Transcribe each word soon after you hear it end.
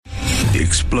The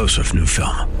explosive new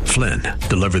film, Flynn,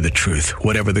 deliver the truth,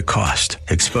 whatever the cost,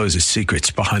 exposes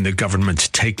secrets behind the government's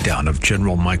takedown of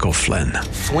General Michael Flynn.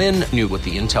 Flynn knew what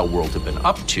the intel world had been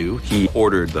up to. He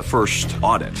ordered the first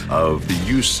audit of the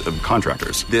use of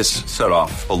contractors. This set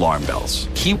off alarm bells.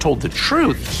 He told the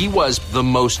truth. He was the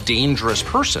most dangerous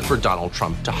person for Donald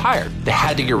Trump to hire. They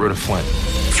had to get rid of Flynn.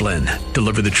 Flynn,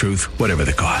 deliver the truth, whatever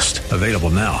the cost. Available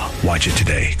now. Watch it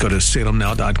today. Go to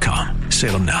salemnow.com.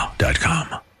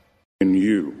 salemnow.com.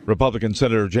 Republican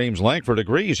Senator James Lankford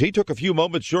agrees. He took a few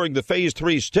moments during the Phase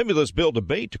 3 stimulus bill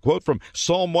debate to quote from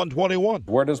Psalm 121.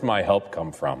 Where does my help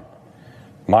come from?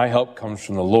 My help comes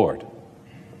from the Lord,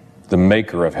 the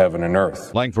maker of heaven and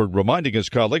earth. Lankford reminding his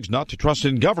colleagues not to trust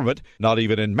in government, not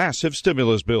even in massive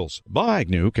stimulus bills. By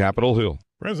Agnew, Capitol Hill.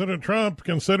 President Trump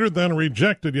considered, then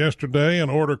rejected yesterday,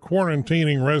 an order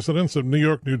quarantining residents of New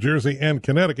York, New Jersey, and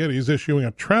Connecticut. He's issuing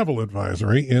a travel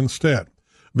advisory instead.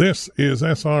 This is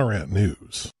SRN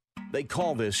News. They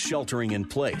call this sheltering in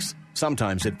place.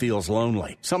 Sometimes it feels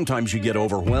lonely. Sometimes you get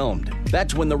overwhelmed.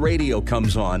 That's when the radio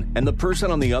comes on and the person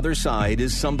on the other side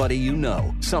is somebody you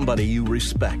know, somebody you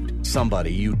respect,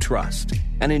 somebody you trust.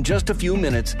 And in just a few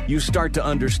minutes, you start to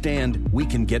understand we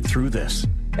can get through this.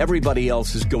 Everybody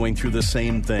else is going through the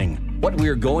same thing. What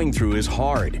we're going through is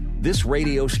hard. This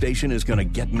radio station is going to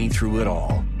get me through it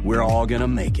all. We're all going to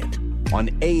make it. On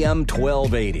AM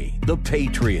 1280, The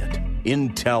Patriot,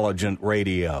 intelligent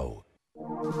radio.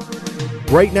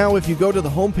 Right now, if you go to the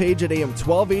homepage at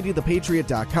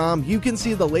am1280thepatriot.com, you can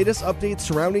see the latest updates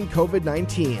surrounding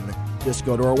COVID-19. Just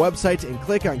go to our website and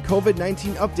click on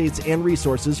COVID-19 updates and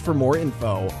resources for more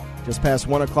info. Just past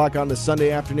 1 o'clock on this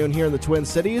Sunday afternoon here in the Twin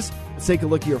Cities. Let's take a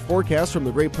look at your forecast from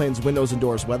the Great Plains Windows and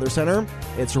Doors Weather Center.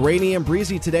 It's rainy and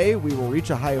breezy today. We will reach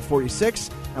a high of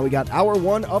 46. And we got hour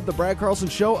 1 of the Brad Carlson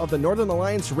Show of the Northern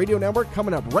Alliance Radio Network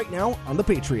coming up right now on The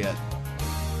Patriot.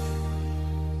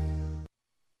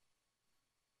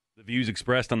 The views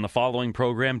expressed on the following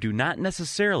program do not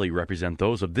necessarily represent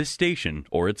those of this station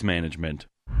or its management.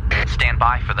 Stand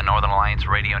by for the Northern Alliance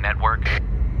Radio Network.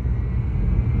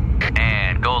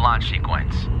 And go launch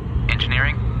sequence.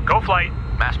 Engineering? Go flight.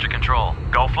 Master control?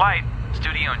 Go flight.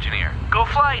 Studio engineer? Go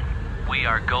flight. We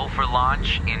are go for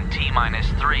launch in T-minus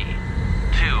 3, 2,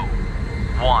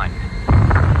 1.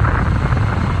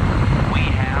 We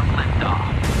have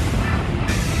liftoff.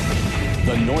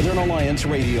 The Northern Alliance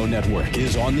Radio Network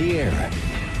is on the air.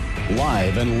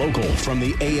 Live and local from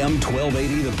the AM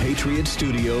 1280 The Patriot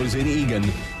Studios in Eagan.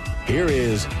 Here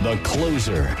is the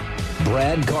closer,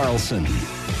 Brad Carlson.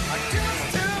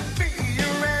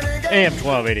 AM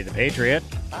 1280 The Patriot.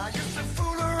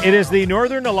 It is the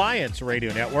Northern Alliance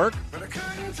Radio Network.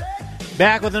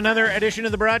 Back with another edition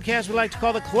of the broadcast we like to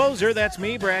call The Closer. That's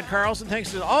me, Brad Carlson.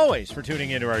 Thanks as always for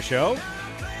tuning into our show.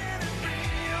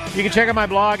 You can check out my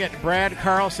blog at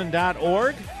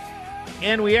bradcarlson.org.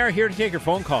 And we are here to take your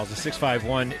phone calls at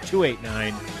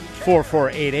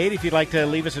 651-289-4488. If you'd like to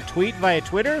leave us a tweet via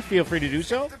Twitter, feel free to do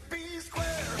so.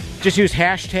 Just use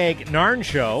hashtag NARN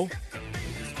Show.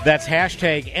 That's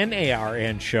hashtag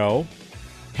NARN Show.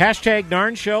 Hashtag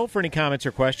NARN Show for any comments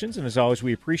or questions. And as always,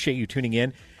 we appreciate you tuning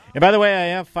in. And by the way, I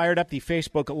have fired up the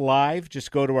Facebook Live.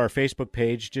 Just go to our Facebook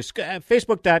page. Just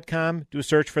Facebook.com. Do a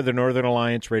search for the Northern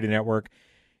Alliance Radio Network.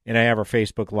 And I have our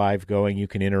Facebook Live going. You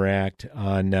can interact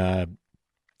on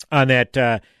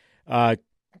that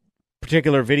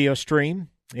particular video stream.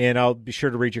 And I'll be sure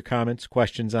to read your comments,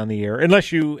 questions on the air,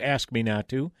 unless you ask me not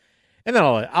to. And then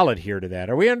I'll adhere to that.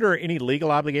 Are we under any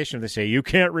legal obligation if they say you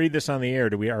can't read this on the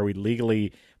air? Are we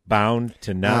legally bound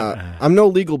to not? I'm no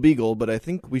legal beagle, but I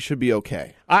think we should be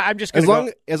okay. I'm just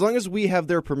going as long as we have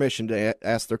their permission to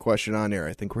ask their question on air.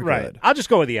 I think we're good. I'll just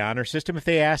go with the honor system. If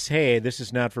they ask, "Hey, this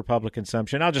is not for public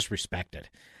consumption," I'll just respect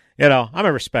it. You know, I'm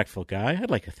a respectful guy.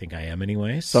 I'd like to think I am,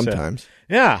 anyway. Sometimes,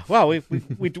 yeah. Well, we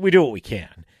do what we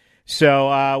can.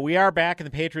 So we are back in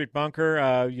the Patriot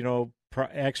Bunker.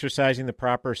 Exercising the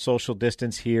proper social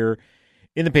distance here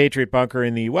in the Patriot Bunker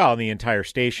in the entire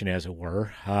station, as it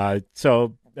were.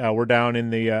 So we're down in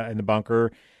the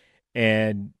bunker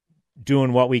and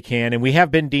doing what we can, and we have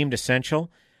been deemed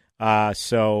essential.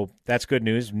 So that's good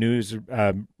news. News,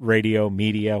 radio,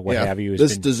 media, what have you.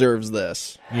 This deserves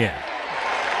this. Yeah.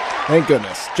 Thank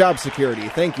goodness. Job security.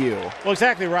 Thank you. Well,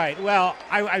 exactly right. Well,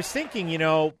 I was thinking,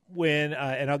 when,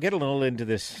 and I'll get a little into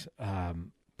this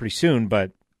pretty soon,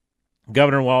 but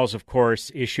Governor Walz, of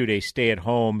course, issued a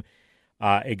stay-at-home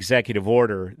executive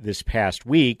order this past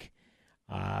week.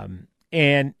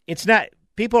 And it's not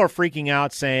 – people are freaking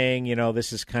out saying,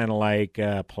 this is kind of like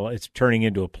it's turning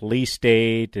into a police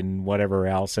state and whatever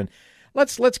else. And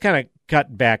let's kind of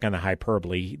cut back on the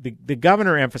hyperbole. The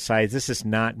governor emphasized this is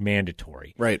not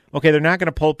mandatory. Right. Okay, they're not going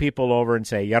to pull people over and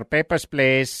say, your papers,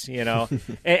 please, and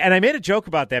I made a joke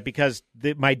about that because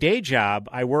my day job,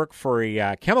 I work for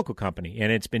a chemical company,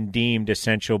 and it's been deemed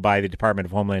essential by the Department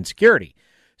of Homeland Security.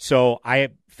 So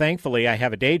thankfully, I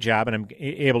have a day job, and I'm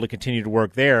able to continue to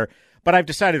work there. But I've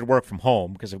decided to work from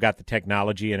home because I've got the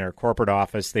technology in our corporate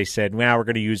office. They said, well, we're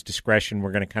going to use discretion.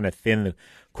 We're going to kind of thin the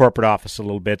corporate office a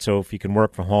little bit. So if you can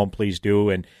work from home, please do.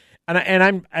 And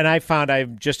I found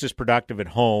I'm just as productive at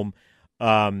home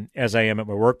as I am at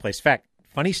my workplace. In fact,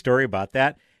 funny story about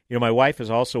that. My wife is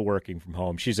also working from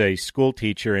home. She's a school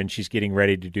teacher, and she's getting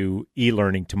ready to do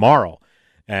e-learning tomorrow.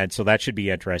 And so that should be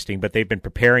interesting. But they've been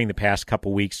preparing the past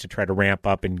couple weeks to try to ramp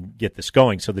up and get this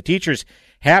going. So the teachers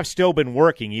have still been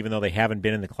working, even though they haven't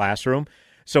been in the classroom.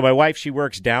 So my wife, she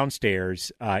works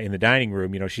downstairs in the dining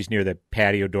room. She's near the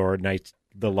patio door,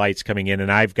 the lights coming in.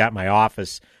 And I've got my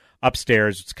office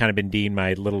upstairs. It's kind of been deemed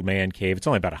my little man cave. It's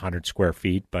only about 100 square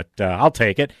feet, but I'll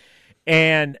take it.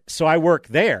 And so I work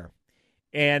there.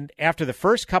 And after the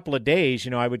first couple of days,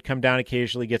 I would come down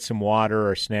occasionally, get some water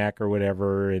or snack or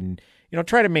whatever, and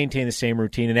try to maintain the same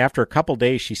routine. And after a couple of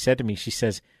days, she said to me, she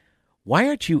says, why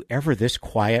aren't you ever this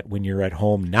quiet when you're at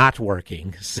home not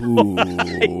working? So,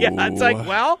 yeah, it's like,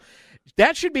 well,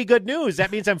 that should be good news.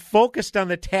 That means I'm focused on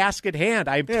the task at hand.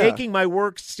 I'm taking my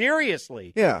work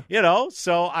seriously. Yeah.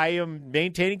 So I am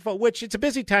maintaining, which it's a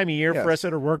busy time of year for us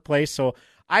at our workplace. So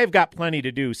I've got plenty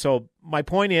to do. So my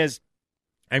point is,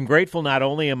 I'm grateful not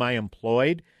only am I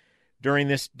employed during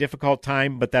this difficult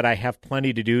time, but that I have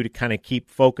plenty to do to kind of keep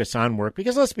focus on work.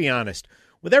 Because let's be honest,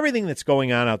 with everything that's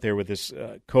going on out there with this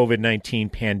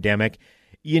COVID-19 pandemic,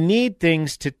 you need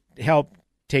things to help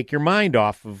take your mind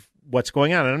off of what's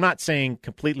going on. And I'm not saying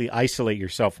completely isolate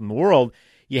yourself from the world.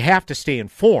 You have to stay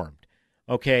informed,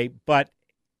 okay? But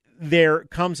there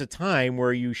comes a time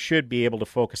where you should be able to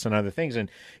focus on other things. And,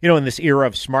 in this era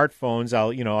of smartphones,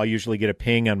 I'll usually get a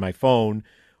ping on my phone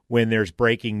when there's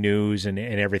breaking news and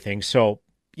everything. So,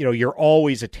 you're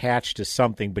always attached to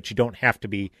something, but you don't have to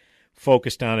be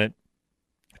focused on it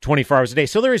 24 hours a day.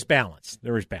 So there is balance.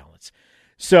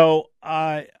 So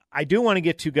I do want to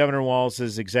get to Governor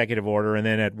Walz's executive order, and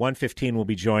then at 1:15 we'll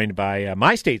be joined by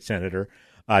my state senator,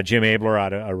 Jim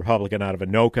Abeler, a Republican out of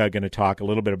Anoka, going to talk a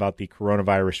little bit about the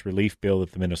coronavirus relief bill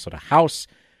that the Minnesota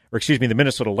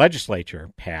Minnesota legislature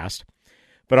passed.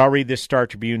 But I'll read this Star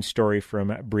Tribune story from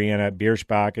Brianna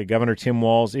Biersbach. Governor Tim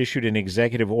Walz issued an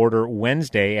executive order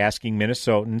Wednesday asking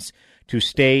Minnesotans to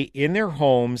stay in their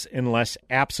homes unless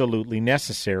absolutely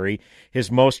necessary, his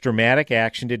most dramatic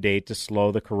action to date to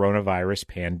slow the coronavirus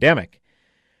pandemic.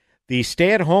 The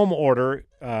stay-at-home order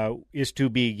is to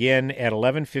begin at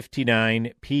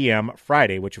 11:59 p.m.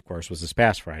 Friday, which, of course, was this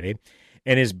past Friday,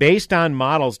 and is based on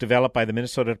models developed by the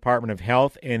Minnesota Department of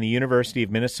Health and the University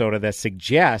of Minnesota that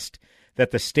suggest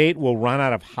that the state will run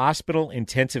out of hospital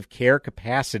intensive care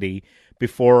capacity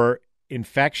before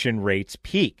infection rates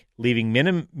peak, leaving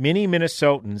many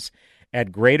Minnesotans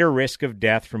at greater risk of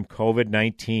death from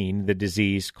COVID-19, the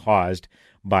disease caused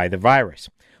by the virus.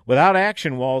 Without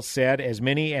action, Walz said, as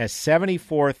many as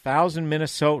 74,000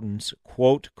 Minnesotans,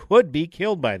 quote, could be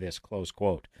killed by this, close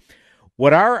quote.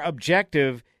 What our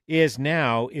objective is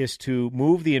now is to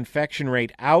move the infection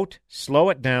rate out, slow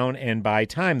it down, and buy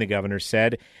time, the governor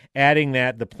said, adding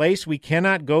that the place we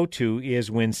cannot go to is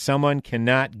when someone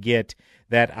cannot get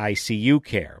that ICU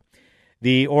care.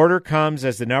 The order comes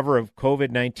as the number of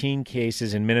COVID-19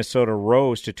 cases in Minnesota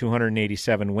rose to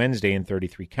 287 Wednesday in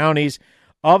 33 counties.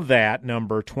 Of that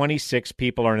number, 26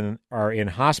 people are in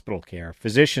hospital care.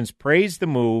 Physicians praised the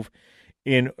move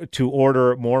to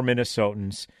order more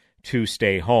Minnesotans to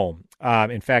stay home.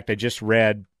 In fact, I just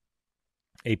read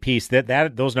a piece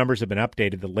that those numbers have been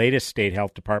updated. The latest state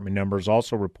health department numbers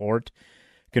also report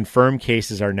confirmed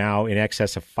cases are now in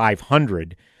excess of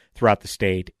 500 throughout the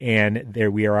state, and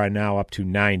there we are now up to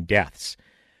 9 deaths.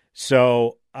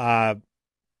 So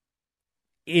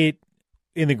in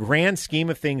the grand scheme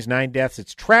of things, 9 deaths,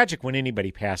 it's tragic when anybody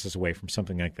passes away from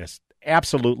something like this.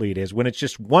 Absolutely it is, when it's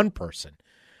just one person.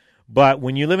 But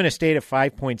when you live in a state of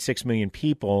 5.6 million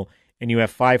people and you have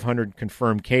 500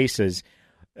 confirmed cases,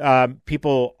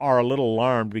 people are a little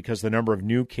alarmed because the number of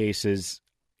new cases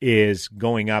is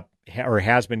going up or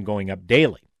has been going up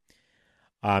daily.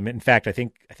 In fact, I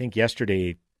think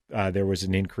yesterday there was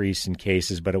an increase in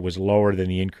cases, but it was lower than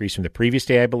the increase from the previous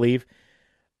day, I believe.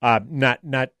 Not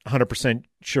 100%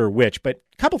 sure which, but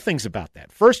a couple things about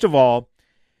that. First of all,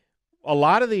 a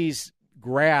lot of these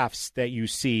graphs that you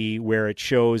see where it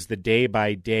shows the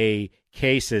day-by-day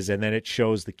cases and then it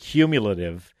shows the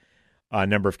cumulative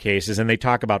number of cases, and they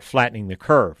talk about flattening the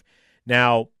curve.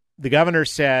 Now, the governor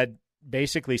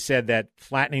basically said that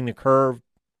flattening the curve,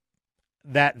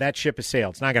 that ship has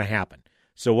sailed. It's not going to happen.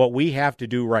 So what we have to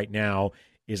do right now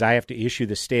is I have to issue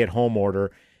the stay-at-home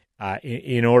order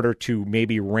in order to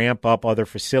maybe ramp up other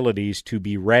facilities to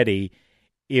be ready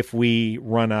if we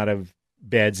run out of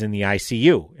beds in the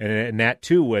ICU. And that,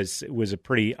 too, was a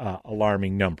pretty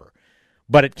alarming number.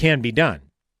 But it can be done.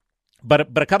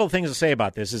 But a couple of things to say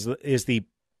about this is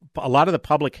a lot of the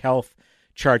public health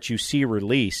charts you see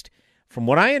released, from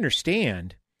what I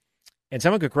understand, and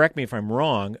someone could correct me if I'm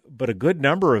wrong, but a good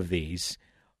number of these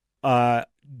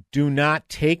do not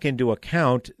take into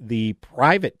account the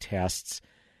private tests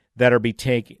that are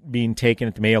being taken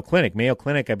at the Mayo Clinic. Mayo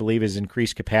Clinic, I believe, has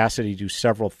increased capacity to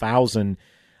several thousand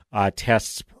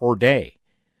tests per day.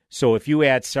 So if you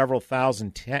add several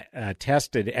thousand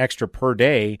tested extra per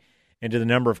day into the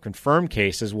number of confirmed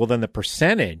cases, well, then the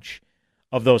percentage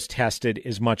of those tested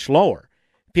is much lower.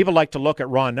 People like to look at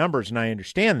raw numbers, and I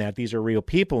understand that. These are real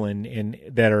people in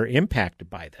that are impacted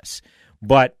by this.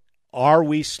 But are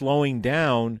we slowing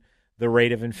down the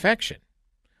rate of infection?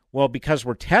 Well, because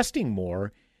we're testing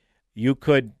more, you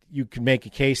could make a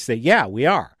case that, yeah, we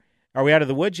are. Are we out of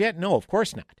the woods yet? No, of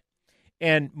course not.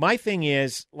 And my thing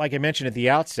is, like I mentioned at the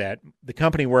outset, the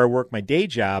company where I work my day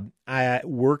job,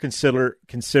 we're considered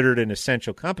an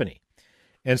essential company.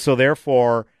 And so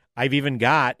therefore, I've even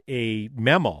got a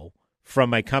memo from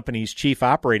my company's chief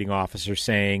operating officer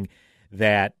saying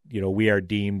that, we are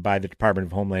deemed by the Department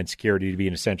of Homeland Security to be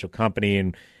an essential company,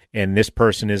 and this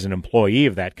person is an employee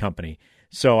of that company.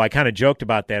 So I kind of joked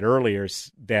about that earlier,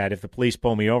 that if the police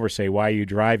pull me over, say, why are you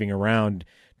driving around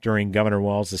during Governor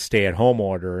Walz's stay-at-home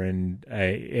order, and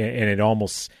it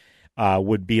almost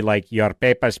would be like your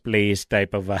papers, please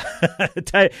type of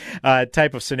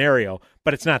type of scenario.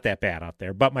 But it's not that bad out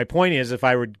there. But my point is, if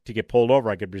I were to get pulled over,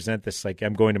 I could present this like,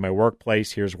 I'm going to my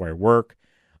workplace. Here's where I work.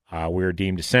 We're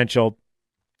deemed essential.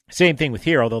 Same thing with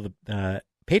here, although the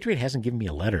Patriot hasn't given me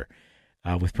a letter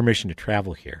with permission to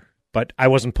travel here. But I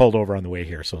wasn't pulled over on the way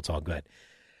here, so it's all good.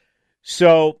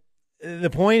 So the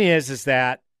point is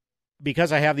that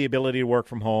because I have the ability to work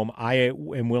from home, I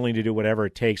am willing to do whatever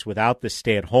it takes without the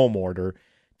stay-at-home order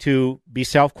to be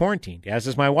self-quarantined, as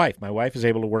is my wife. My wife is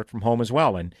able to work from home as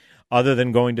well. And other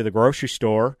than going to the grocery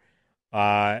store,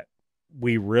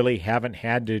 we really haven't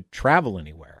had to travel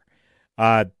anywhere.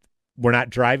 We're not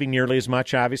driving nearly as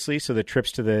much, obviously, so the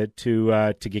trips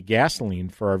to get gasoline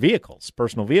for our vehicles,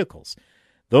 personal vehicles,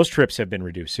 those trips have been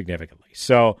reduced significantly.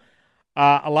 So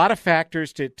a lot of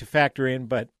factors to factor in,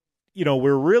 but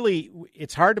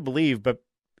it's hard to believe, but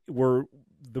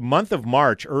the month of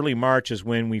March, early March, is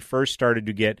when we first started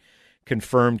to get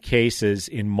confirmed cases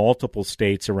in multiple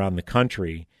states around the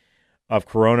country of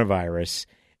coronavirus.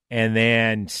 And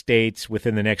then states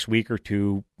within the next week or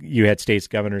two, you had states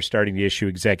governors starting to issue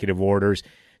executive orders.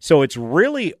 So it's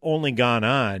really only gone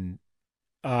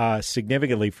on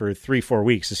significantly for 3-4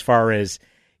 weeks as far as,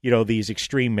 these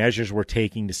extreme measures we're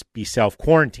taking to be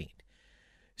self-quarantined.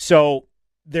 So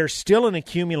there's still an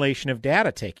accumulation of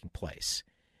data taking place.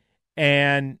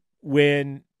 And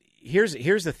here's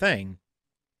the thing,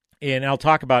 and I'll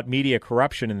talk about media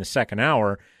corruption in the second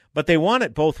hour, but they want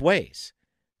it both ways.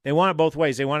 They want it both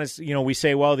ways. They want us, we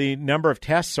say, well, the number of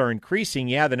tests are increasing.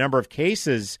 Yeah, the number of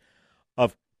cases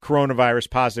of coronavirus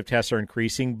positive tests are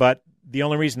increasing, but the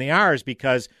only reason they are is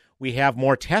because we have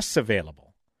more tests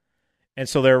available. And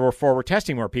so therefore we're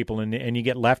testing more people, and you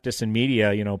get leftists and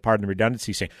media, pardon the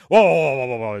redundancy, saying,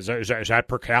 whoa, is that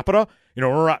per capita?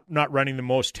 We're not running the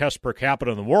most tests per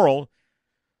capita in the world.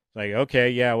 It's like, okay,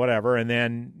 yeah, whatever. And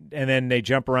then they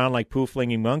jump around like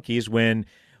poo-flinging monkeys when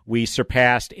we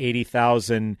surpassed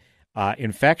 80,000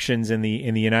 infections in the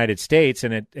United States,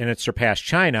 and it surpassed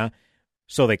China.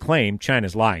 So they claim.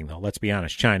 China's lying, though. Let's be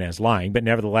honest, China is lying. But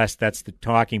nevertheless, that's the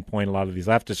talking point a lot of these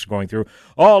leftists are going through.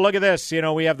 Oh, look at this.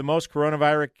 We have the most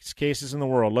coronavirus cases in the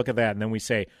world. Look at that. And then we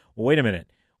say, well, wait a minute.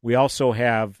 We also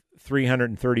have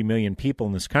 330 million people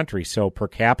in this country. So per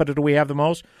capita, do we have the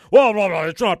most? Well, no,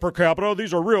 it's not per capita.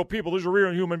 These are real people. These are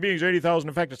real human beings, 80,000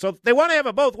 infected. So they want to have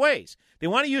it both ways. They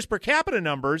want to use per capita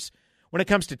numbers when it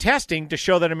comes to testing to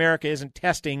show that America isn't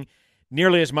testing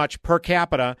nearly as much per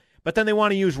capita, but then they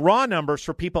want to use raw numbers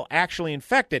for people actually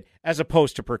infected as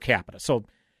opposed to per capita. So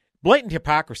blatant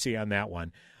hypocrisy on that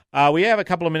one. We have a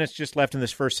couple of minutes just left in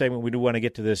this first segment. We do want to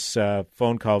get to this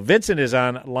phone call. Vincent is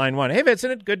on line one. Hey,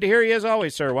 Vincent, good to hear you as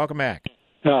always, sir. Welcome back.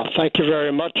 Thank you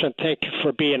very much, and thank you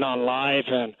for being on live.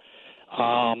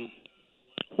 And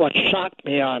what shocked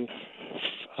me on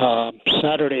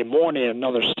Saturday morning,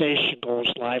 another station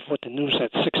goes live with the news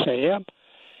at 6 a.m.,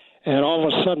 And all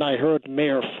of a sudden I heard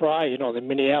Mayor Fry, the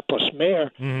Minneapolis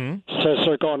mayor, says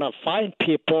they're going to fine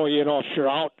people, if you're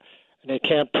out and they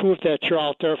can't prove that you're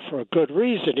out there for a good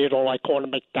reason, like going to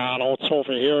McDonald's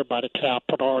over here by the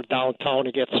Capitol or downtown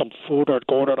to get some food or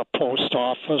go to the post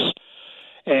office.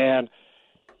 And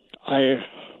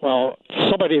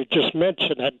somebody just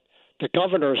mentioned that the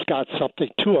governor's got something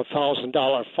too,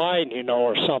 $1,000 fine,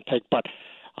 or something. But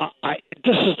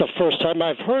this is the first time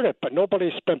I've heard it, but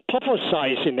nobody's been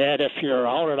publicizing that if you're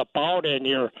out and about and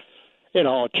you're,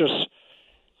 just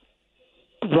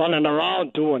running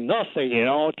around doing nothing,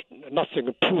 nothing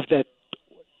to prove that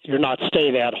you're not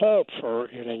staying at home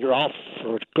you're out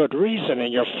for good reason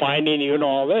and you're finding,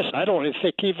 all this. I don't even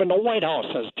think even the White House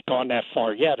has gone that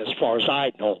far yet, as far as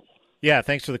I know. Yeah,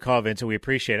 thanks for the call, Vincent. We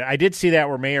appreciate it. I did see that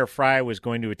where Mayor Fry was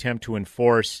going to attempt to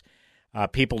enforce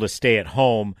people to stay at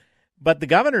home. But the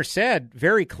governor said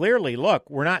very clearly, look,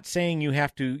 we're not saying you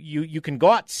have to, you can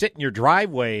go out, sit in your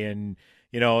driveway and,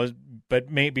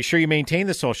 but be sure you maintain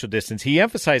the social distance. He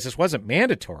emphasized this wasn't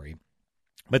mandatory.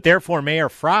 But therefore, Mayor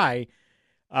Fry,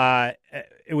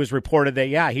 it was reported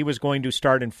that, he was going to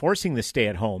start enforcing the stay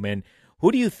at home. And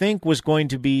who do you think was going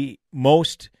to be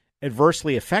most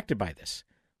adversely affected by this?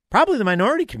 Probably the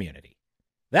minority community.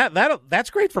 That's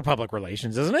great for public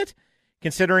relations, isn't it?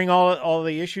 Considering all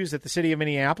the issues that the city of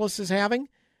Minneapolis is having.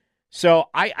 So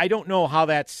I don't know how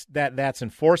that's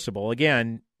enforceable.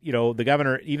 Again, the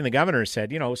governor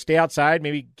said, stay outside,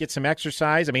 maybe get some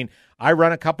exercise. I mean, I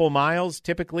run a couple miles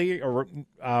typically, or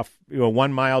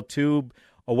 1 mile tube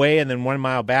away and then 1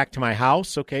 mile back to my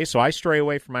house. Okay, so I stray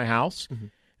away from my house. Mm-hmm.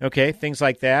 Okay, things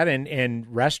like that. And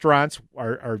restaurants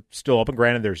are still open.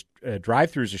 Granted, there's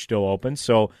drive-thrus are still open.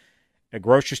 So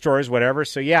grocery stores, whatever.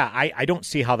 So, I don't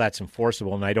see how that's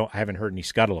enforceable, and I haven't heard any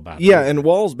scuttle about it. Yeah, and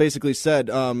Walls basically said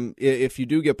if you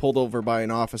do get pulled over by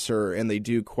an officer and they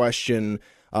do question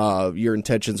your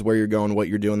intentions, where you're going, what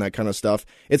you're doing, that kind of stuff,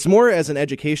 it's more as an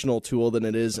educational tool than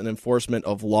it is an enforcement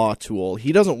of law tool.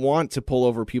 He doesn't want to pull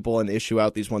over people and issue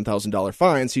out these $1,000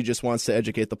 fines. He just wants to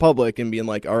educate the public and being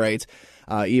like, all right,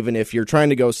 even if you're trying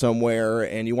to go somewhere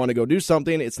and you want to go do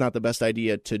something, it's not the best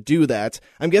idea to do that.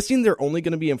 I'm guessing they're only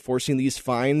going to be enforcing these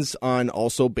fines on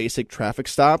also basic traffic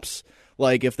stops.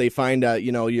 Like if they find out,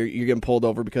 you're getting pulled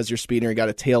over because you're speeding or got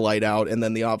a taillight out, and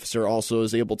then the officer also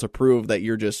is able to prove that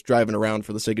you're just driving around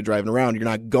for the sake of driving around, you're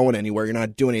not going anywhere, you're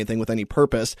not doing anything with any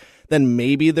purpose, then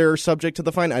maybe they're subject to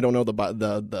the fine. I don't know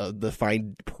the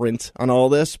fine print on all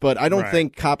this, but I don't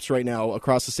think cops right now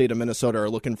across the state of Minnesota are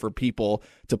looking for people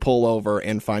to pull over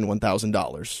and fine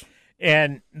 $1,000.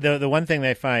 And the one thing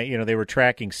they find, they were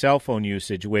tracking cell phone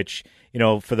usage, which,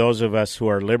 for those of us who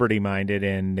are liberty-minded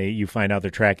and you find out they're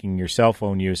tracking your cell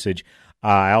phone usage,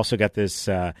 I also got this,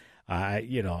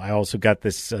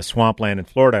 swampland in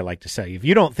Florida, I like to say. If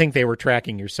you don't think they were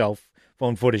tracking your cell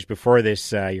phone footage before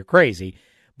this, you're crazy.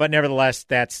 But nevertheless,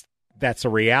 that's a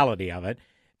reality of it.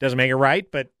 Doesn't make it right,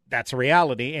 but that's a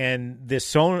reality. And this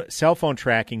cell phone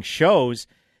tracking shows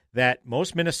that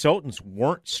most Minnesotans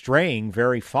weren't straying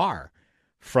very far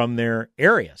from their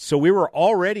area. So we were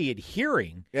already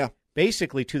adhering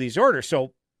basically to these orders.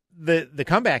 So the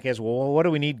comeback is, well, what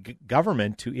do we need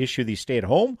government to issue these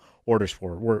stay-at-home orders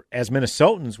for? As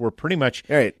Minnesotans, we're pretty much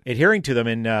adhering to them.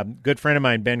 And a good friend of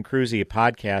mine, Ben Cruzy, a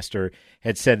podcaster,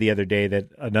 had said the other day that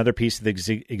another piece of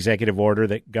the executive order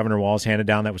that Governor Walz handed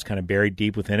down that was kind of buried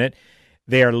deep within it,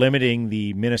 they are limiting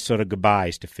the Minnesota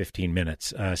goodbyes to 15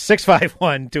 minutes.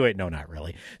 651-28, no, not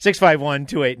really.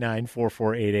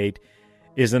 651-289-4488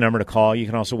 is the number to call. You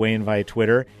can also weigh in via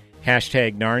Twitter,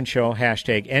 hashtag NARN Show,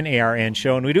 hashtag NARN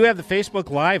Show. And we do have the Facebook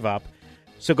Live up.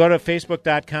 So go to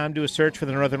Facebook.com, do a search for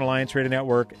the Northern Alliance Radio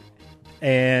Network,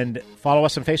 and follow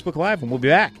us on Facebook Live, and we'll be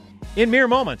back in mere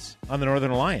moments on the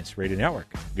Northern Alliance Radio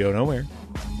Network. Go nowhere.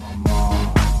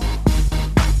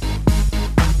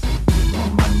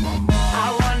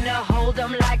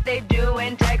 Them like they do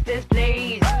in Texas,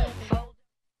 please.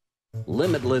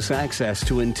 Limitless access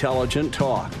to intelligent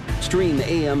talk. Stream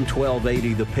AM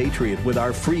 1280 The Patriot with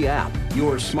our free app,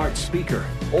 your smart speaker,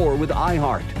 or with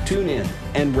iHeart, TuneIn,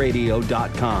 and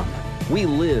radio.com. We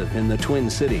live in the Twin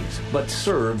Cities, but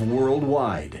serve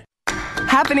worldwide.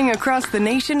 Happening across the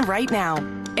nation right now.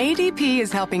 ADP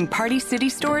is helping Party City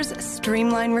stores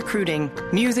streamline recruiting.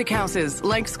 Music houses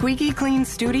like Squeaky Clean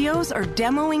Studios are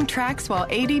demoing tracks while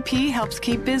ADP helps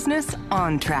keep business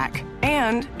on track.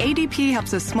 And ADP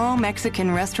helps a small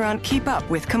Mexican restaurant keep up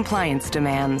with compliance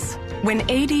demands. When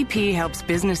ADP helps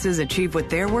businesses achieve what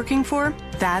they're working for,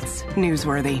 that's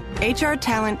newsworthy. HR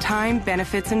talent, time,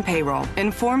 benefits, and payroll.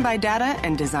 Informed by data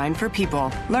and designed for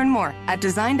people. Learn more at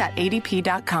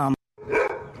design.adp.com.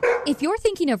 If you're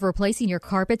thinking of replacing your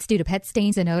carpets due to pet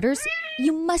stains and odors,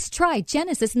 you must try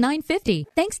Genesis 950.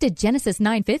 Thanks to Genesis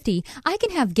 950, I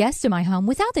can have guests in my home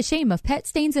without the shame of pet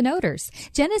stains and odors.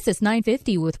 Genesis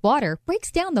 950 with water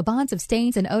breaks down the bonds of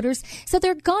stains and odors so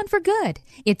they're gone for good.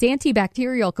 Its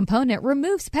antibacterial component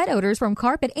removes pet odors from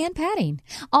carpet and padding.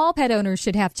 All pet owners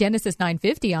should have Genesis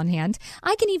 950 on hand.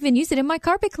 I can even use it in my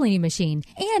carpet cleaning machine.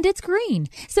 And it's green,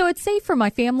 so it's safe for my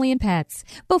family and pets.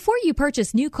 Before you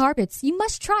purchase new carpets, you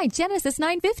must try Genesis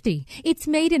 950. It's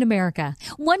made in America.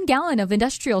 1 gallon of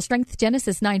industrial strength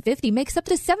Genesis 950 makes up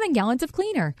to 7 gallons of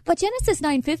cleaner. But Genesis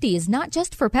 950 is not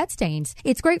just for pet stains.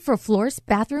 It's great for floors,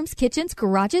 bathrooms, kitchens,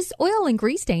 garages, oil and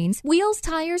grease stains, wheels,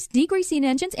 tires, degreasing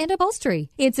engines, and upholstery.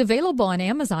 It's available on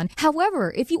Amazon.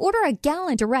 However, if you order a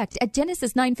gallon direct at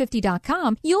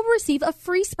Genesis950.com, you'll receive a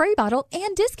free spray bottle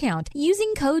and discount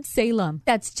using code SALEM.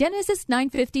 That's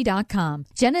Genesis950.com.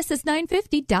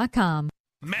 Genesis950.com.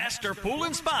 Master Pool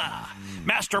and Spa.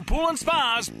 Master Pool and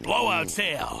Spa's blowout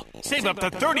sale. Save up to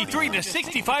 33 to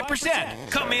 65%.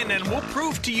 Come in and we'll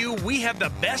prove to you we have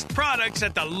the best products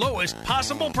at the lowest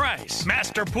possible price.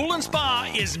 Master Pool and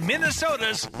Spa is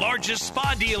Minnesota's largest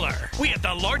spa dealer. We have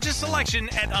the largest selection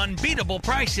at unbeatable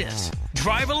prices.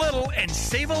 Drive a little and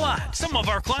save a lot. Some of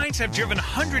our clients have driven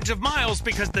hundreds of miles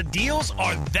because the deals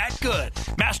are that good.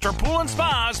 Master Pool and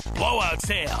Spa's blowout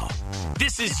sale.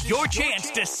 This is your chance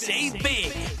to save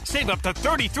big. Save up to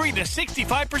 33 to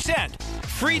 65%.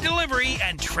 Free delivery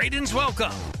and trade-ins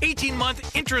welcome.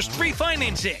 18-month interest-free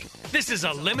financing. This is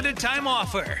a limited-time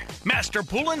offer. Master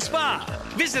Pool and Spa.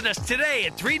 Visit us today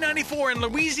at 394 in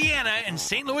Louisiana and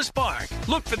St. Louis Park.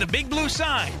 Look for the big blue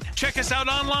sign. Check us out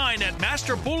online at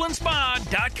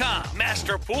masterpoolandspa.com.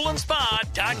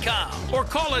 Masterpoolandspa.com. Or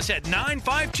call us at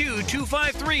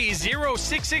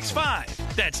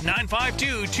 952-253-0665. That's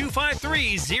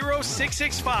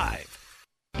 952-253-0665.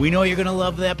 We know you're going to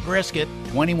love that brisket.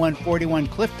 2141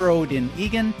 Cliff Road in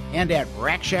Eagan and at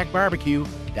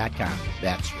RackShackBarbecue.com.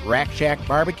 That's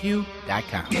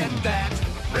RackShackBarbecue.com. Get that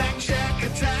Rack Shack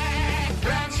attack,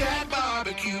 Rack Shack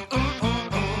Barbecue. Ooh, ooh,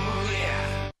 ooh,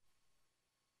 yeah.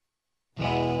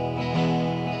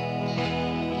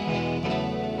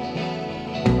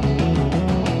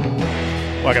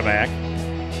 Welcome back.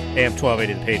 AM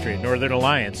 1280 The Patriot, Northern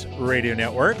Alliance Radio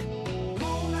Network.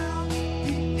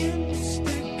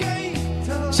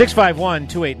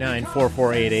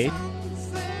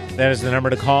 651-289-4488. That is the number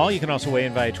to call. You can also weigh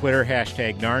in via Twitter,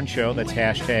 hashtag NARN Show. That's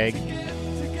hashtag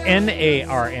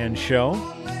NARN Show.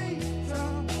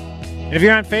 And if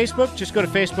you're on Facebook, just go to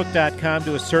Facebook.com,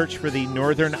 do a search for the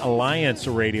Northern Alliance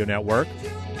Radio Network.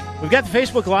 We've got the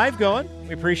Facebook Live going.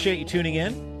 We appreciate you tuning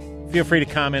in. Feel free to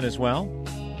comment as well.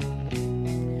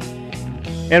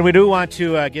 And we do want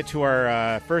to get to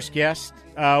our first guest.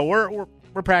 We're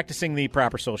practicing the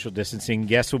proper social distancing.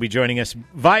 Guests will be joining us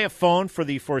via phone for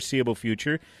the foreseeable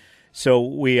future. So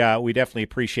we definitely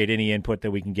appreciate any input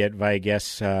that we can get via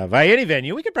guests via any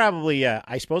venue. We could probably,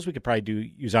 I suppose we could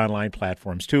probably use online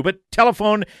platforms too. But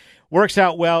telephone works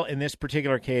out well in this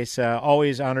particular case.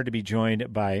 Always honored to be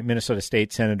joined by Minnesota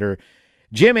State Senator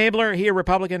Jim Abeler, he a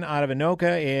Republican out of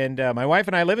Anoka, and my wife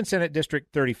and I live in Senate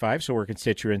District 35, so we're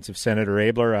constituents of Senator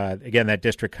Abeler. Again, that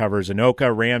district covers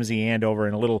Anoka, Ramsey, Andover,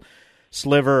 and a little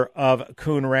sliver of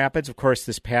Coon Rapids. Of course,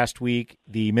 this past week,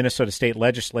 the Minnesota State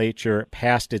Legislature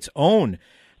passed its own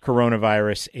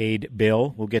coronavirus aid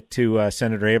bill. We'll get to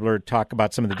Senator Abeler talk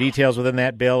about some of the details within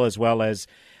that bill, as well as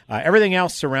everything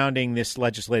else surrounding this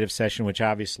legislative session, which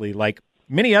obviously, like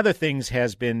many other things,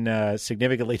 has been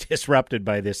significantly disrupted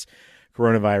by this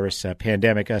coronavirus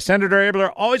pandemic. Senator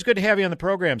Abeler, always good to have you on the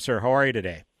program, sir. How are you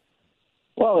today?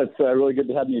 Well, it's really good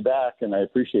to have me back, and I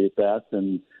appreciate that.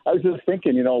 And I was just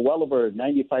thinking, well over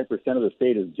 95% of the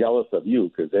state is jealous of you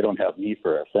because they don't have me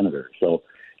for a senator. So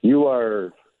you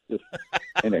are just,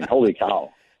 holy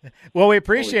cow. Well, we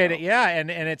appreciate it, yeah, and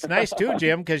it's nice too,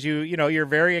 Jim, because you're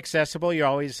very accessible. You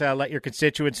always let your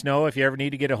constituents know if you ever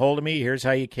need to get a hold of me. Here's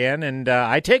how you can, and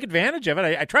I take advantage of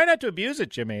it. I try not to abuse it,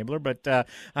 Jim Abeler, but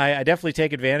I definitely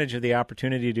take advantage of the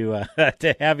opportunity to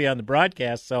have you on the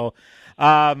broadcast. So,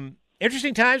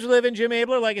 interesting times we live in, Jim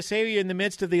Abeler. Like I say, you're in the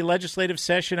midst of the legislative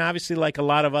session. Obviously, like a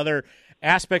lot of other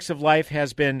aspects of life,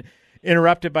 has been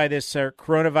interrupted by this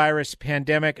coronavirus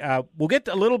pandemic. We'll get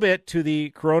a little bit to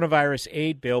the coronavirus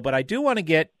aid bill, but I do want to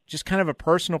get just kind of a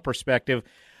personal perspective.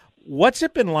 What's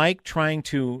it been like trying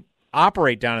to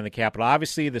operate down in the Capitol?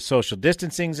 Obviously, the social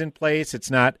distancing's in place.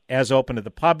 It's not as open to the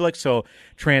public, so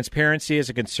transparency is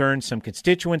a concern some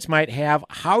constituents might have.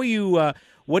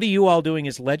 What are you all doing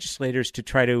as legislators to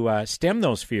try to stem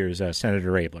those fears,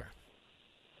 Senator Abeler?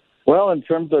 Well, in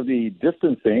terms of the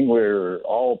distancing, we're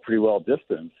all pretty well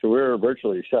distanced, so we're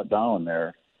virtually shut down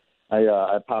there.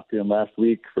 I popped in last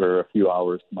week for a few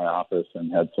hours to my office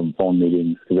and had some phone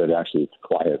meetings because it's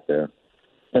quiet there.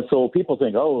 And so people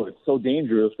think, oh, it's so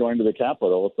dangerous going to the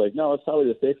Capitol. It's like, no, it's probably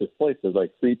the safest place. There's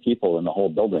like 3 people in the whole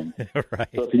building. Right.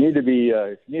 So if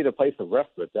you need a place of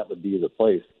respite, that would be the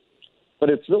place. But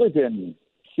it's really been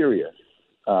curious.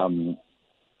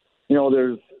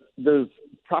 There's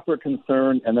proper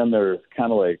concern, and then there's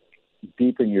kind of like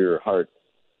deep in your heart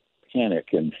panic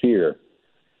and fear.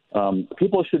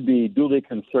 People should be duly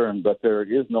concerned, but there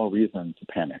is no reason to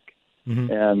panic.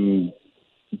 Mm-hmm. And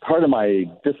part of my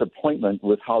disappointment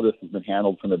with how this has been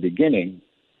handled from the beginning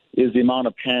is the amount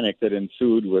of panic that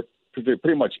ensued with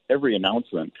pretty much every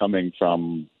announcement coming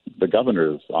from the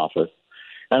governor's office.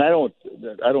 And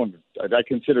I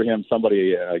consider him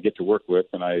somebody I get to work with,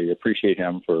 and I appreciate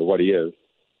him for what he is.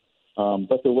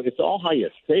 But it's all how you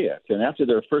say it. And after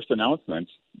their first announcement,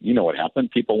 you know what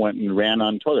happened. People went and ran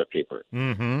on toilet paper.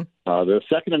 Mm-hmm. The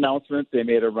second announcement, they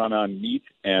made a run on meat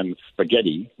and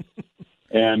spaghetti.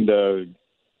 and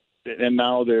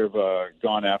now they've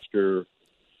gone after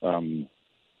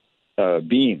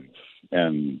beans.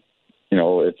 And,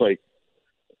 it's like,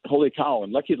 holy cow.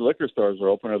 And lucky the liquor stores are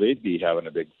open or they'd be having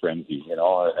a big frenzy,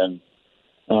 And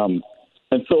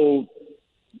so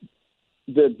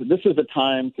this is the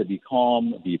time to be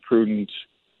calm, be prudent,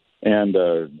 and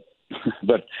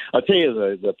but I'll tell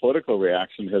you the political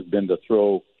reaction has been to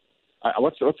throw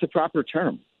what's the proper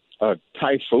term? A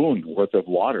typhoon worth of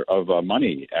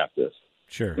money at this.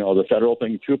 Sure. The federal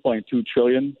thing, $2.2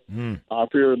 trillion.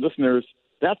 For your listeners,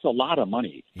 that's a lot of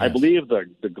money. Yes. I believe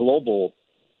the global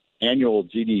annual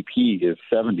GDP is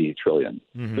 $70 trillion.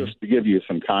 Mm-hmm. Just to give you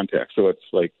some context, so it's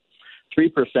like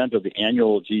 3% of the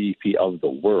annual GDP of the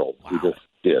world. Wow. We just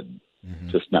did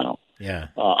just now. Yeah.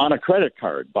 On a credit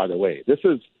card, by the way. This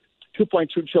is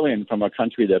 $2.2 trillion from a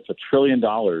country that's $1 trillion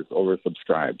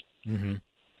oversubscribed. Mm-hmm.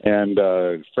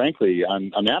 And frankly,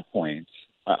 on that point,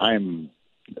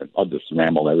 I'll just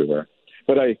ramble everywhere.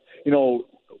 But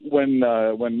when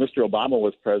Mr. Obama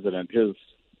was president, his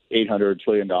 $800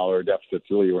 trillion deficits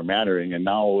really were mattering, and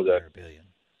now that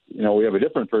we have a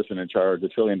different person in charge,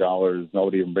 $1 trillion,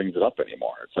 nobody even brings it up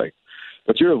anymore. It's like,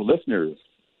 but your listeners,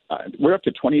 we're up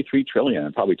to 23 trillion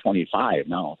and probably 25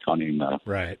 now, counting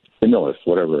the stimulus,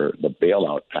 whatever, the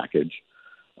bailout package.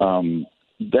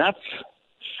 That's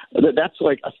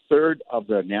like a third of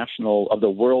the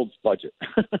world's budget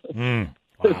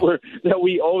that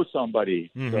we owe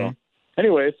somebody. Mm-hmm. So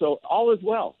anyway, so all is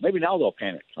well. Maybe now they'll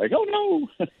panic. Like, oh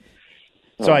no.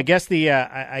 So I guess the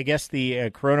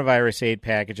coronavirus aid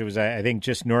package, it was I think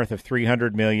just north of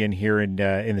 $300 million here in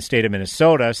the state of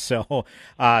Minnesota. So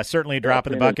certainly a drop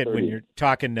in the bucket when you're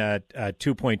talking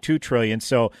 $2.2 trillion.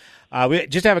 So we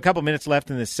just have a couple minutes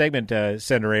left in this segment,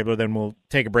 Senator Abeler. Then we'll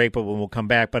take a break, but we'll come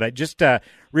back. But just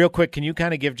real quick, can you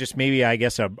kind of give just maybe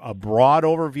a broad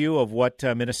overview of what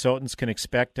Minnesotans can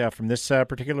expect from this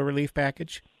particular relief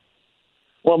package?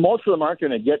 Well, most of them aren't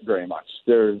going to get very much.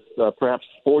 There's perhaps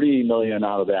 $40 million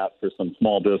out of that for some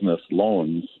small business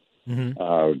loans,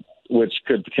 which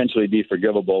could potentially be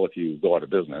forgivable if you go out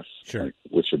of business,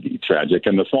 which would be tragic.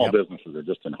 And the small businesses are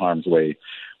just in harm's way.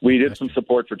 We did some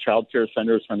support for child care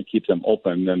centers, trying to keep them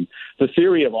open. And the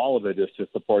theory of all of it is to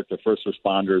support the first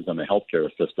responders and the healthcare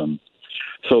system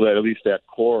so that at least that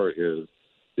core is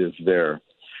there.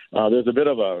 There's a bit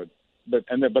of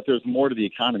but there's more to the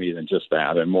economy than just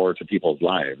that, and more to people's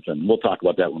lives. And we'll talk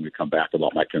about that when we come back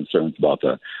about my concerns about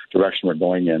the direction we're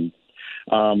going in.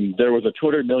 There was a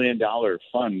 $200 million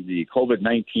fund, the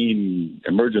COVID-19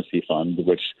 emergency fund,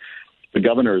 which the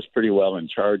governor is pretty well in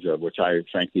charge of, which I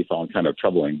frankly found kind of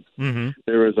troubling. Mm-hmm.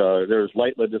 There was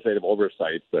light legislative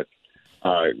oversight, but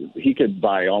he could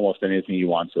buy almost anything he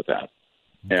wants with that.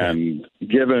 Okay. And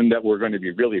given that we're going to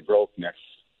be really broke next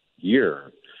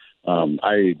year,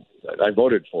 I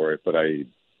voted for it, but I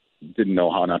didn't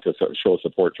know how not to show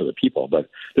support for the people. But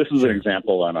this is an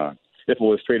example if it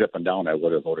was straight up and down, I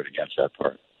would have voted against that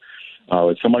part.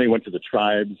 Some money went to the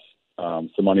tribes.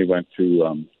 Some money went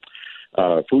to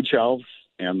food shelves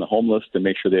and the homeless to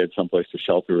make sure they had someplace to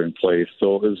shelter in place.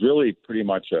 So it was really pretty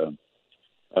much a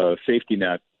safety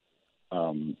net,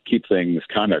 keep things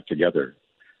kind of together.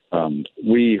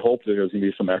 We hope that there's going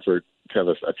to be some effort to have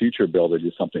a future bill to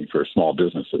do something for small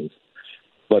businesses.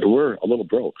 But we're a little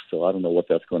broke, so I don't know what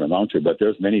that's going to amount to. But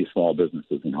there's many small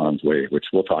businesses in harm's way, which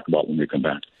we'll talk about when we come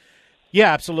back.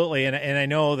 Yeah, absolutely. And I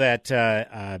know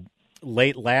that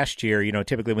late last year,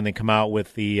 typically when they come out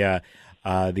with the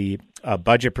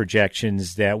budget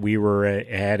projections, that we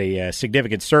had a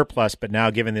significant surplus. But now,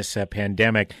 given this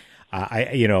pandemic,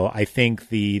 I think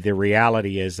the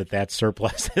reality is that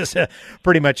surplus is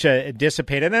pretty much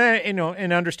dissipated,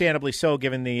 and understandably so,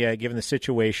 given the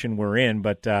situation we're in.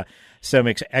 But some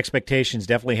expectations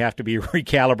definitely have to be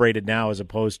recalibrated now, as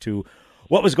opposed to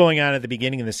what was going on at the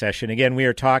beginning of the session. Again, we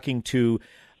are talking to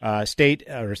State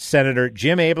Senator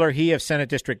Jim Abeler, he of Senate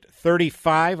District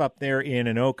 35 up there in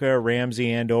Anoka,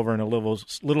 Ramsey, Andover, and a little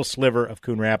sliver of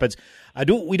Coon Rapids.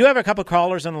 We do have a couple of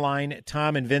callers on the line,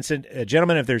 Tom and Vincent.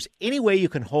 Gentlemen, if there's any way you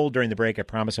can hold during the break, I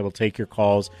promise I will take your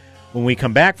calls when we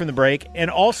come back from the break.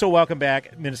 And also welcome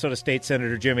back Minnesota State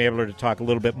Senator Jim Abeler to talk a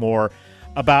little bit more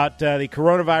about the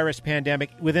coronavirus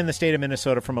pandemic within the state of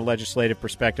Minnesota from a legislative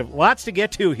perspective. Lots to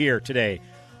get to here today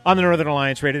on the Northern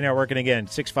Alliance Radio Network. And again,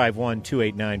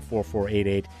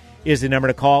 651-289-4488 is the number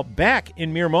to call. Back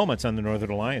in mere moments on the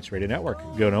Northern Alliance Radio Network.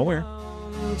 Go nowhere.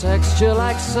 Texture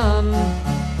like sun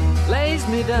lays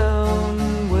me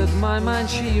down. With my mind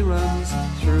she runs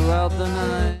throughout the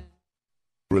night.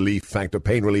 Relief Factor,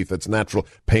 pain relief that's natural,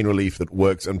 pain relief that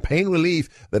works, and pain relief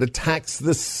that attacks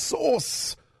the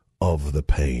source of the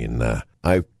pain.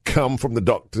 I've come from the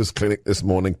doctor's clinic this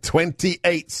morning,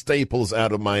 28 staples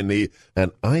out of my knee,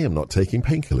 and I am not taking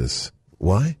painkillers.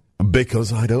 Why?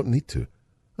 Because I don't need to.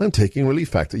 I'm taking Relief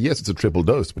Factor. Yes, it's a triple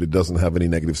dose, but it doesn't have any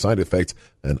negative side effects,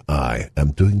 and I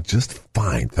am doing just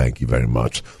fine, thank you very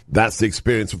much. That's the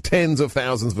experience of tens of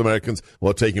thousands of Americans who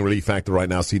are taking Relief Factor right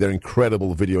now. See their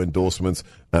incredible video endorsements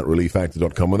at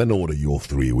relieffactor.com, and then order your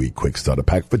 3-week quick starter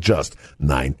pack for just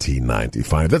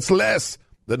 $19.95. That's less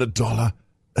than $1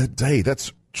 a day.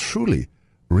 That's truly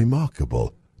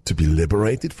remarkable. To be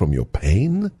liberated from your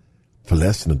pain for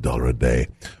less than $1 a day.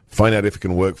 Find out if it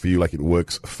can work for you like it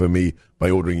works for me by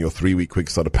ordering your 3-week quick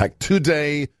starter pack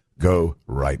today. Go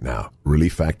right now.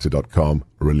 relieffactor.com,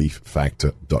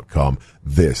 relieffactor.com.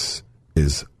 This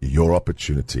is your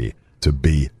opportunity to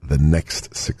be the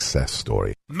next success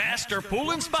story. Master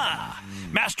Pool and Spa.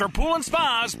 Master Pool and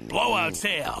Spa's blowout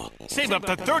sale. Save up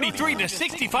to 33 to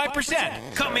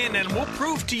 65%. Come in and we'll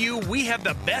prove to you we have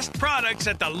the best products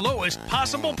at the lowest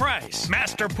possible price.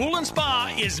 Master Pool and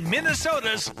Spa is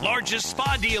Minnesota's largest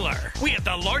spa dealer. We have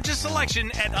the largest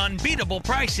selection at unbeatable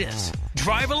prices.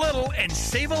 Drive a little and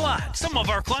save a lot. Some of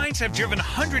our clients have driven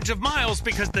hundreds of miles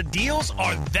because the deals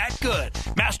are that good.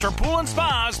 Master Pool and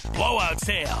Spa's blowout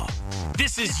sale.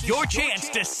 This is your chance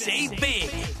to save big.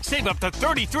 Save up to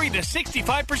 33 to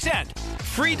 65%.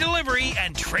 Free delivery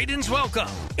and trade-ins welcome.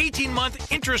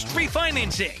 18-month interest-free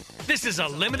financing. This is a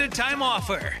limited-time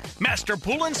offer. Master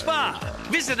Pool and Spa.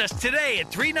 Visit us today at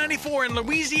 394 in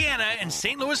Louisiana and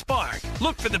St. Louis Park.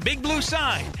 Look for the big blue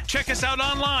sign. Check us out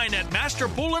online at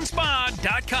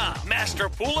masterpoolandspa.com.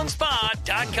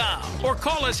 Masterpoolandspa.com. Or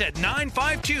call us at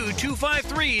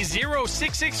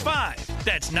 952-253-0665.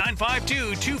 That's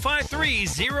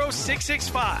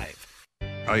 952-253-0665.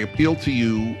 I appeal to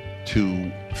you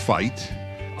to fight.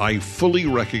 I fully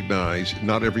recognize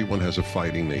not everyone has a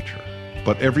fighting nature,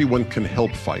 but everyone can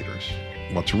help fighters.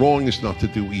 What's wrong is not to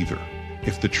do either.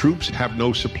 If the troops have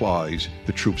no supplies,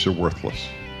 the troops are worthless.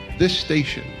 This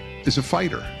station is a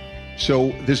fighter.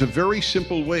 So there's a very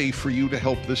simple way for you to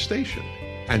help this station,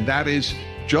 and that is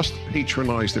just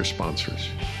patronize their sponsors.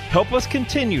 Help us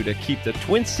continue to keep the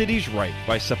Twin Cities right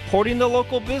by supporting the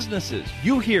local businesses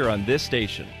you hear on this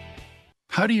station.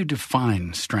 How do you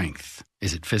define strength?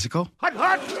 Is it physical?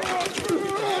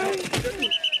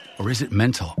 Or is it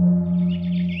mental?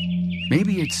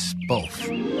 Maybe it's both.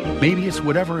 Maybe it's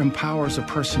whatever empowers a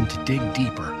person to dig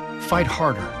deeper, fight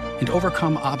harder, and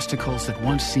overcome obstacles that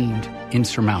once seemed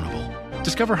insurmountable.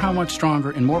 Discover how much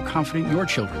stronger and more confident your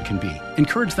children can be.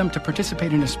 Encourage them to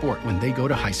participate in a sport when they go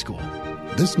to high school.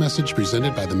 This message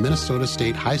presented by the Minnesota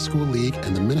State High School League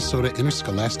and the Minnesota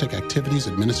Interscholastic Activities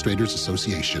Administrators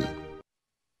Association.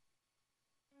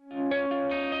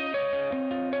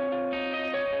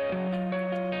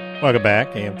 Welcome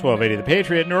back. AM 1280 The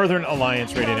Patriot, Northern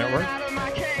Alliance Radio Network.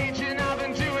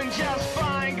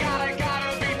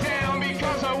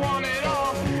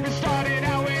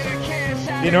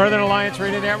 The Northern Alliance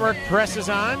Radio Network presses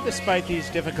on despite these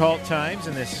difficult times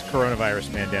in this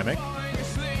coronavirus pandemic.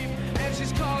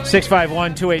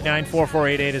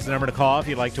 651-289-4488 is the number to call if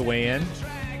you'd like to weigh in.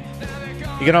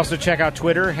 You can also check out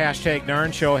Twitter, hashtag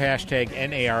NARN Show, hashtag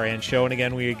NARN Show. And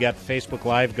again, we got Facebook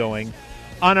Live going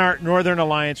on our Northern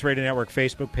Alliance Radio Network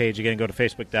Facebook page. Again, go to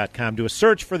facebook.com, do a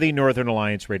search for the Northern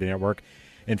Alliance Radio Network,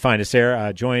 and find us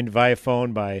there. Joined via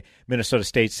phone by Minnesota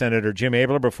State Senator Jim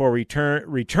Abeler. Before we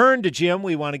return to Jim,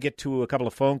 we want to get to a couple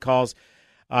of phone calls.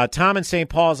 Tom in St.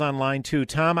 Paul is on line 2.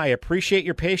 Tom, I appreciate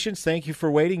your patience. Thank you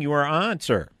for waiting. You are on,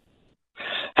 sir.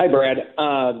 Hi,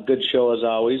 Brad. Good show as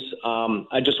always.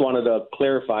 I just wanted to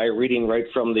clarify, reading right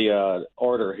from the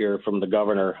order here from the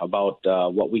governor about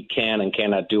what we can and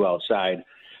cannot do outside.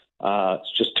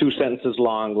 It's just 2 sentences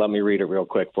long. Let me read it real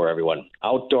quick for everyone.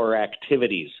 Outdoor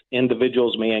activities.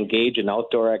 Individuals may engage in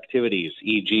outdoor activities,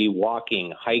 e.g.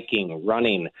 walking, hiking,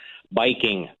 running,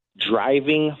 biking,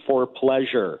 driving for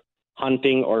pleasure,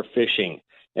 hunting, or fishing,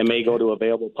 and may go to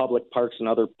available public parks and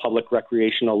other public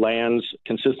recreational lands,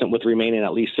 consistent with remaining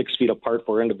at least 6 feet apart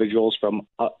for individuals from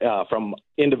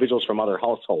other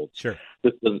households. Sure.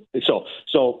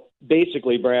 So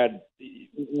basically, Brad,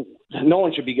 no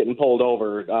one should be getting pulled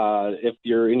over if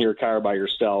you're in your car by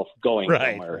yourself going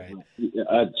somewhere.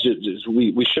 Right.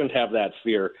 We shouldn't have that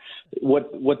fear.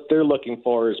 What they're looking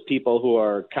for is people who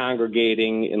are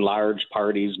congregating in large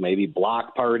parties, maybe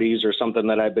block parties or something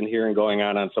that I've been hearing going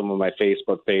on some of my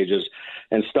Facebook pages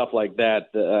and stuff like that.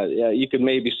 You could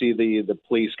maybe see the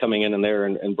police coming in there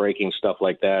and breaking stuff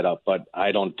like that up, but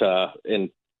I don't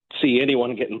see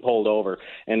anyone getting pulled over.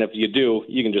 And if you do,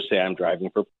 you can just say, I'm driving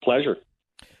for pleasure.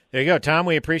 There you go, Tom.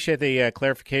 We appreciate the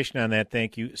clarification on that.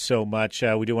 Thank you so much.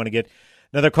 We do want to get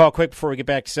another call quick before we get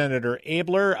back to Senator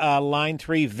Abeler. Line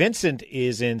 3, Vincent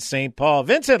is in St. Paul.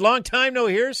 Vincent, long time no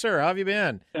hear, sir. How have you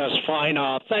been? That's fine.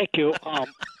 Thank you.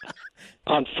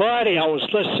 On Friday, I was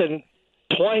listening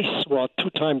twice, 2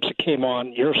 times it came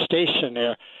on your station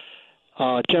there.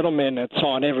 Gentleman that's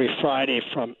on every Friday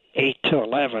from 8 to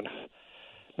 11,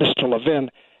 Mr.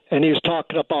 Levin, and he was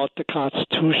talking about the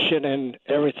Constitution and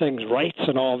everything's rights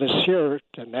and all this here,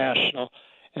 the national,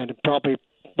 and it probably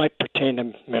might pertain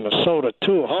to Minnesota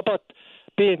too. How about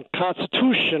being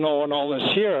constitutional and all this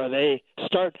here?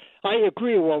 I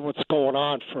agree with what's going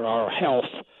on for our health.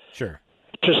 Sure.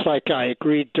 Just like I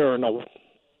agreed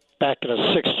back in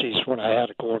the 60s when I had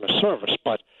to go into service,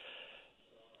 but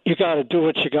you got to do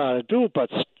what you got to do,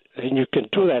 and you can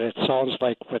do that. It sounds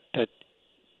like what the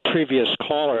previous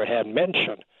caller had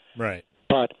mentioned. Right.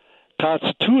 But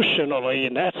constitutionally,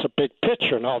 and that's a big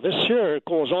picture. Now, this here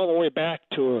goes all the way back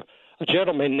to a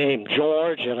gentleman named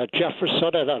George and a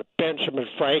Jefferson and a Benjamin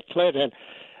Franklin and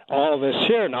all this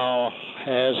here. Now,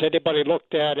 has anybody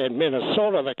looked at in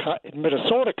Minnesota, the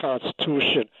Minnesota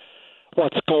Constitution,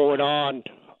 what's going on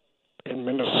in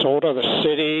Minnesota, the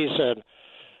cities, and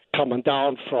coming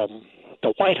down from the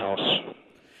White House?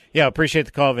 Yeah, appreciate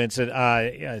the call, Vincent.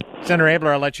 Senator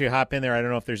Abeler, I'll let you hop in there. I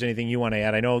don't know if there's anything you want to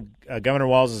add. I know Governor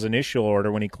Walz' initial order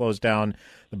when he closed down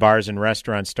the bars and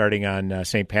restaurants starting on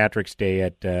St. Patrick's Day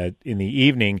in the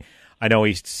evening, I know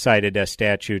he cited a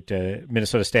statute,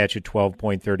 Minnesota Statute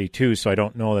 12.32, so I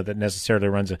don't know that necessarily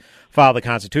runs afoul of the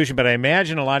Constitution, but I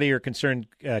imagine a lot of your concerned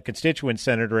constituents,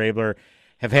 Senator Abeler,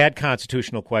 have had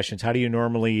constitutional questions. How do you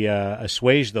normally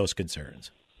assuage those concerns?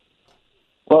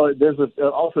 Well, there's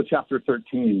also Chapter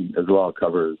 13 as well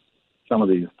covers some of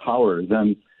these powers.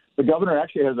 And the governor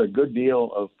actually has a good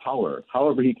deal of power.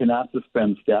 However, he cannot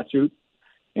suspend statutes,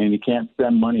 and he can't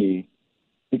spend money.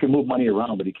 He can move money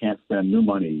around, but he can't spend new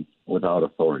money without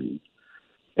authority.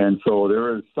 And so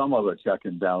there is some of a check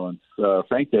and balance.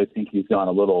 Frankly, I think he's gone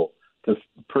a little just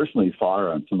personally far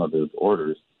on some of his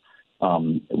orders.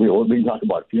 We can talk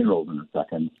about funerals in a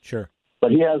second. Sure.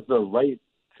 But he has the right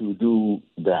to do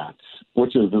that,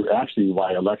 which is actually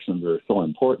why elections are so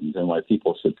important and why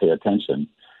people should pay attention.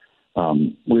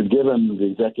 We've given the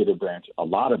executive branch a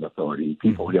lot of authority.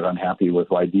 People get unhappy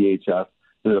with why DHS,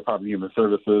 the Department of Human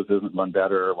Services, isn't run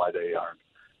better, why they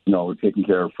aren't, taking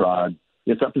care of fraud.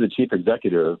 It's up to the chief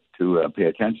executive to pay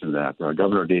attention to that.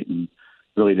 Governor Dayton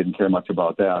really didn't care much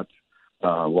about that.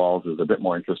 Walz is a bit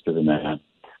more interested in that.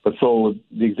 But so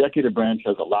the executive branch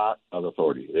has a lot of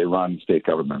authority. They run state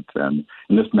government, and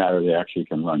in this matter, they actually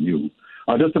can run you.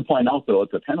 Just to point out, though,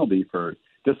 it's a penalty for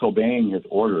disobeying his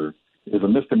order is a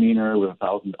misdemeanor with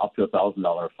up to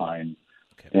 $1,000 fine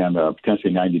and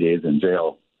potentially 90 days in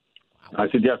jail. I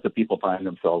suggest that people find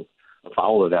themselves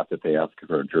afoul of that they ask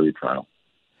for a jury trial.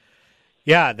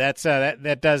 Yeah,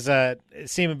 that does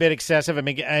seem a bit excessive. I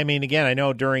mean, again, I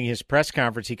know during his press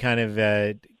conference he kind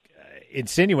of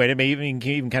insinuated, maybe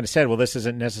even kind of said, well, this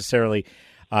isn't necessarily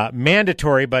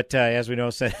mandatory, but as we know,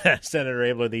 Senator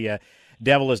Abeler, the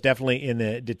devil is definitely in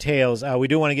the details. We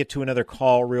do want to get to another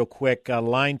call real quick.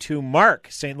 Line 2, Mark,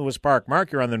 St. Louis Park.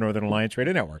 Mark, you're on the Northern Alliance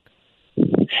Radio Network.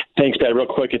 Thanks, Dad. Real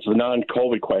quick, it's a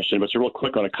non-COVID question, but it's a real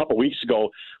quick one. A couple weeks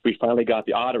ago, we finally got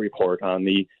the audit report on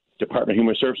the Department of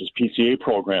Human Services PCA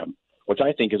program, which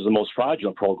I think is the most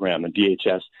fraudulent program in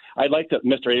DHS. I'd like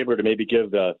Mr. Abeler to maybe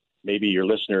give maybe your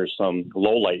listeners some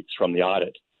lowlights from the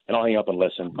audit, and I'll hang up and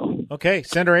listen. Okay.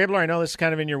 Senator Abeler, I know this is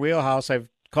kind of in your wheelhouse. I've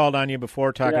called on you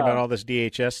before talking about all this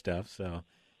DHS stuff. So,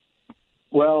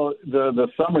 Well, the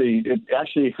summary, it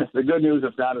actually, the good news,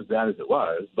 it's not as bad as it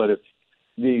was, but it's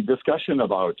the discussion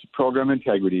about program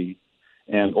integrity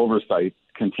and oversight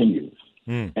continues.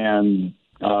 And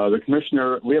the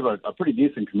commissioner, we have a pretty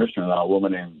decent commissioner now, a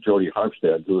woman named Jody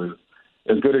Harpstead, who is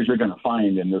as good as you're going to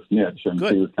find in this niche. And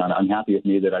she was kind of unhappy with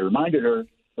me that I reminded her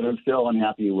that I'm still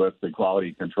unhappy with the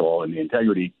quality control and the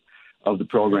integrity of the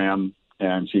program.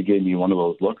 And she gave me one of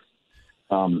those looks.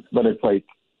 But it's like,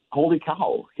 holy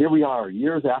cow, here we are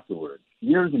years afterwards,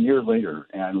 years and years later,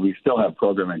 and we still have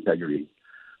program integrity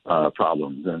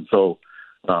problems. And so,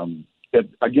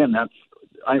 again,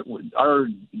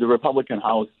 the Republican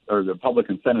House or the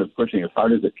Republican Senate is pushing as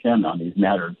hard as it can on these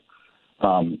matters.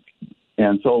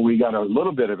 And so we got a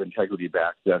little bit of integrity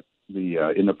back that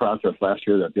in the process last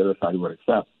year that the other side would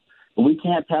accept. But we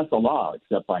can't pass a law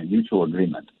except by mutual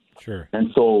agreement. Sure. And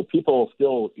so people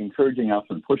still encouraging us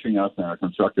and pushing us in a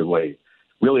constructive way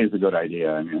really is a good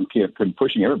idea. And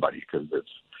pushing everybody because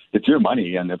it's your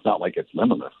money and it's not like it's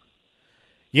limitless.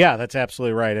 Yeah, that's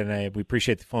absolutely right. And we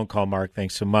appreciate the phone call, Mark.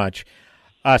 Thanks so much.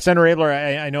 Senator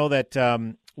Abeler, I know that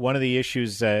one of the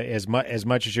issues, as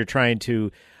much as you're trying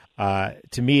to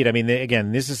meet, I mean,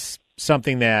 again, this is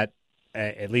something that,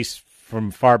 at least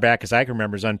from far back as I can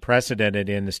remember, is unprecedented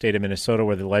in the state of Minnesota,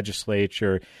 where the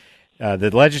legislative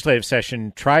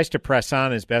session tries to press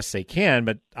on as best they can,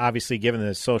 but obviously, given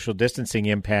the social distancing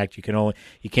impact,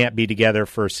 you can't be together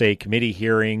for, say, committee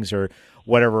hearings or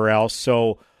whatever else.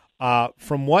 So,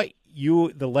 from what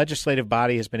the legislative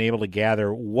body has been able to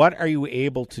gather, what are you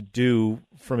able to do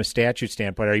from a statute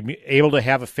standpoint? Are you able to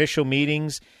have official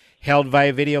meetings held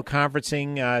via video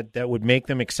conferencing that would make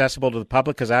them accessible to the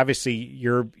public? Because obviously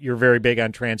you're very big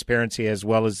on transparency, as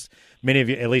well as many of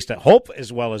you, at least I hope,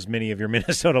 as well as many of your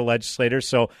Minnesota legislators.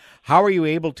 So how are you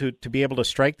able to be able to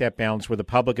strike that balance where the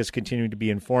public is continuing to be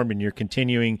informed and you're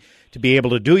continuing to be able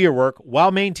to do your work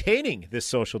while maintaining this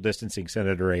social distancing,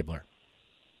 Senator Abeler?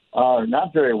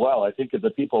 Not very well. I think of the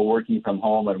people working from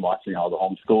home and watching how the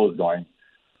home school is going,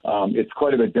 it's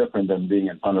quite a bit different than being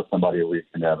in front of somebody where you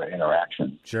can have an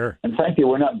interaction. Sure. And frankly,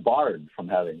 we're not barred from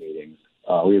having meetings.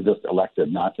 We have just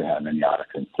elected not to have any out of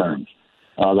concerns.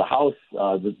 The House,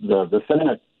 the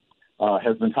Senate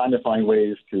has been trying to find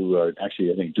ways to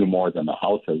actually, I think, do more than the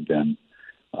House has been.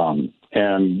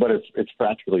 But it's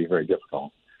practically very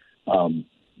difficult.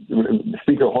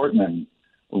 Speaker Hortman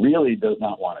really does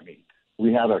not want to meet.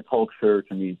 We had a coaxer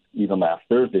to meet even last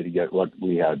Thursday to get what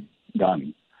we had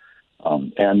done.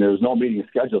 And there was no meeting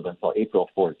scheduled until April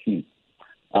 14th.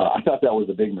 I thought that was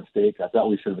a big mistake. I thought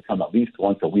we should have come at least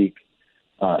once a week,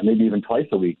 maybe even twice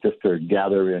a week, just to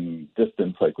gather in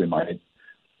distance like we might,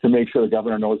 to make sure the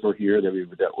governor knows we're here, that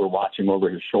we're watching over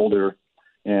his shoulder,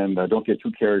 and don't get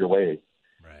too carried away.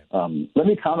 Right. Let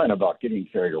me comment about getting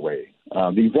carried away.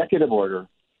 The executive order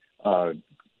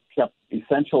kept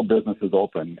essential businesses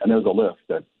open, and there's a list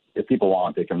that if people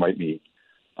want, they can write me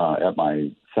at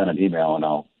my Senate email, and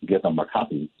I'll get them a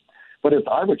copy. But it's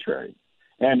arbitrary.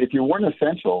 And if you weren't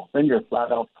essential, then you're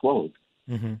flat out closed.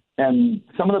 Mm-hmm. And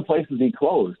some of the places he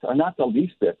closed are not the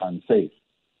least bit unsafe.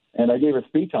 And I gave a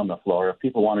speech on the floor. If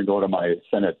people want to go to my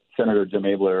Senator Jim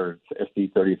Abeler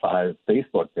SD35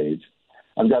 Facebook page,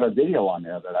 I've got a video on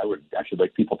there that I would actually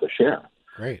like people to share.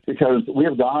 Great. Because we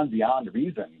have gone beyond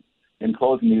reason in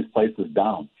closing these places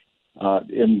down.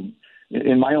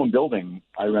 In my own building,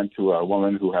 I rent to a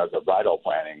woman who has a bridal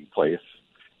planning place,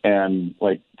 and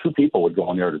like 2 people would go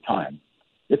in there at a time.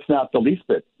 It's not the least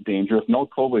bit dangerous. No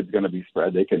COVID is going to be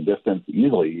spread. They can distance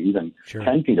easily, even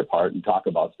 10 feet apart, and talk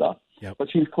about stuff. Yep. But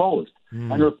she's closed.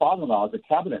 And her father-in-law is a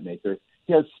cabinet maker.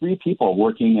 He has 3 people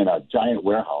working in a giant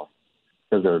warehouse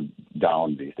because they're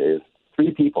down these days.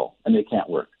 3 people, and they can't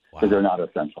work because they're not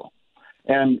essential.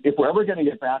 And if we're ever going to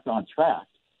get back on track,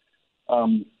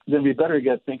 then we better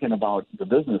get thinking about the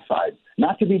business side,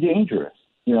 not to be dangerous.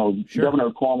 You know, Governor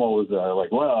Cuomo was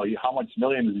like, well, how much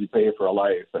millions did you pay for a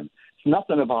life? And it's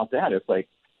nothing about that. It's like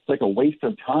a waste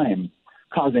of time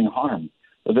causing harm.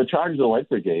 The Charge of the Light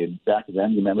Brigade, back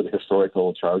then, you remember the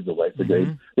historical Charge of the Light Brigade?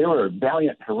 Mm-hmm. They were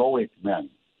valiant, heroic men.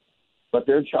 But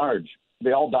their charge,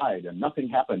 they all died, and nothing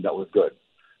happened that was good.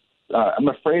 I'm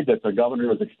afraid that the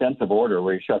governor's extensive order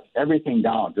where he shuts everything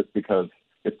down just because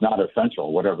it's not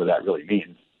essential, whatever that really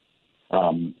means,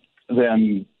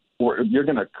 then you're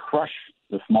going to crush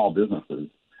the small businesses.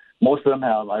 Most of them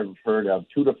I've heard, have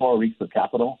 2 to 4 weeks of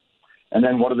capital. And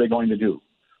then what are they going to do?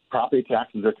 Property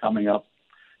taxes are coming up.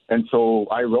 And so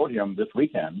I wrote him this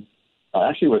weekend,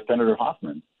 actually with Senator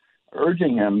Hoffman,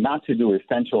 urging him not to do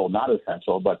essential, not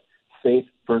essential, but safe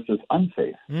versus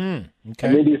unsafe. Okay.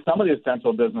 And maybe some of the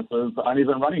essential businesses aren't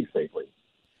even running safely.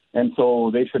 And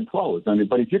so they should close.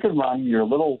 But if you can run your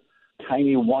little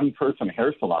tiny one-person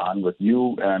hair salon with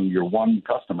you and your one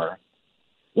customer,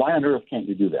 why on earth can't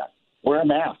you do that? Wear a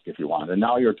mask if you want, and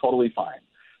now you're totally fine.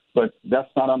 But that's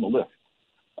not on the list.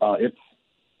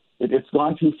 It's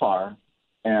gone too far,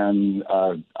 and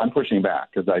I'm pushing back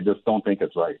because I just don't think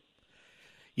it's right.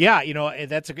 Yeah,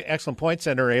 that's an excellent point,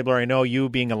 Senator Abeler. I know you,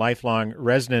 being a lifelong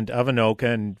resident of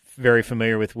Anoka and very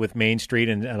familiar with Main Street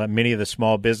and many of the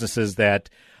small businesses that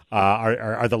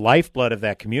are the lifeblood of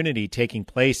that community taking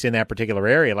place in that particular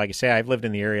area. Like I say, I've lived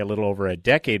in the area a little over a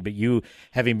decade, but you,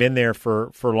 having been there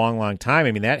for a long, long time,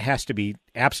 I mean, that has to be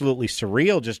absolutely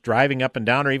surreal, just driving up and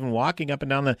down or even walking up and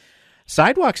down the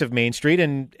sidewalks of Main Street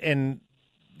and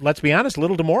let's be honest, a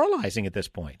little demoralizing at this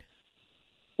point.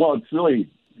 Well, it's really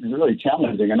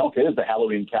challenging. And okay, it's the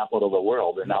Halloween capital of the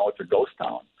world, and now it's a ghost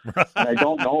town. And I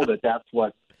don't know that that's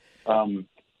what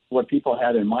people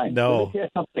had in mind. No. But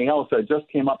here's something else that just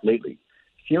came up lately.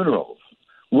 Funerals.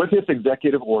 With this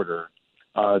executive order,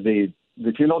 the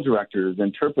funeral directors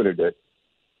interpreted it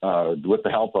with the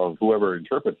help of whoever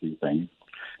interprets these things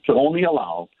to only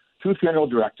allow 2 funeral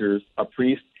directors, a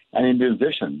priest, and a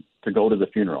musician to go to the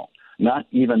funeral, not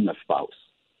even the spouse.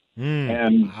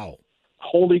 Wow.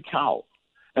 Holy cow.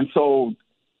 And so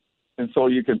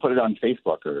you can put it on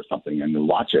Facebook or something and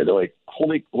watch it. They're like,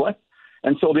 holy, what?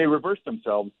 And so they reversed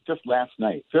themselves just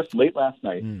late last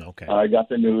night. Okay. I got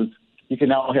the news. You can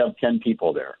now have 10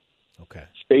 people there. Okay.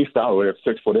 Spaced out at a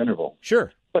 6-foot interval.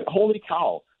 Sure. But holy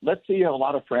cow, let's say you have a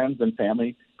lot of friends and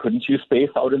family. Couldn't you space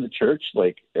out in the church,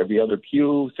 like every other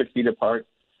pew, 6 feet apart?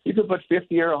 You could put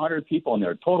 50 or 100 people in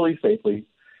there totally safely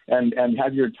and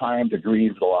have your time to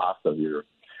grieve the loss of your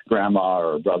grandma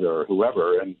or brother or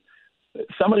whoever. And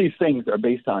some of these things are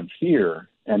based on fear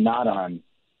and not on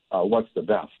what's the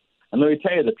best. And let me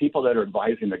tell you, the people that are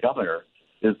advising the governor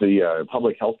is the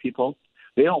public health people.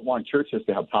 They don't want churches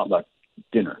to have potluck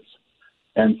dinners.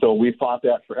 And so we fought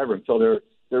that forever. And so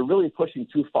they're really pushing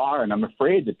too far, and I'm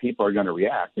afraid that people are going to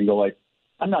react and go like,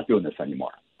 I'm not doing this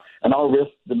anymore. And I'll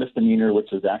risk the misdemeanor,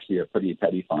 which is actually a pretty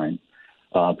petty fine,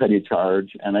 petty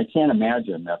charge. And I can't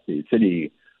imagine that the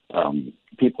city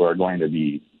people are going to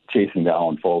be chasing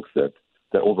down folks that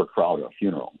overcrowd a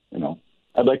funeral.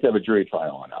 I'd like to have a jury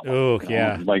trial on that one. Oh,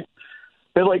 yeah.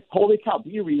 They're like, holy cow,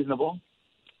 be reasonable.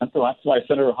 And so that's why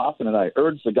Senator Hoffman and I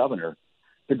urged the governor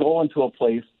to go into a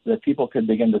place that people can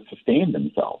begin to sustain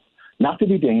themselves, not to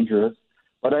be dangerous,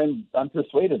 but I'm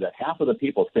persuaded that half of the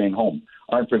people staying home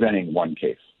aren't preventing one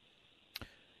case.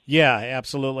 Yeah,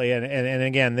 absolutely. And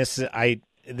again, this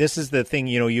is the thing,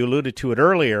 you alluded to it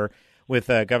earlier with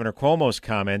Governor Cuomo's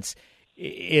comments.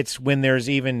 It's when there's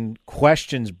even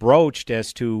questions broached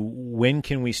as to when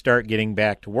can we start getting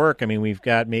back to work. I mean, we've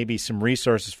got maybe some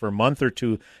resources for a month or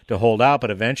two to hold out,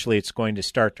 but eventually it's going to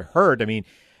start to hurt. I mean,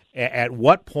 at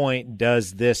what point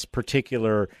does this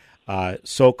particular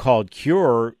so-called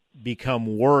cure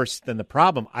become worse than the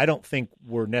problem? I don't think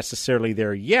we're necessarily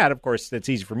there yet. Of course, it's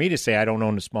easy for me to say. I don't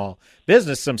own a small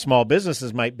business. Some small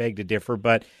businesses might beg to differ,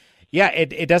 but yeah,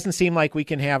 it doesn't seem like we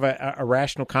can have a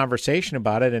rational conversation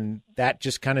about it, and that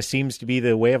just kind of seems to be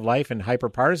the way of life and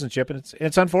hyper-partisanship, and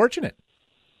it's unfortunate.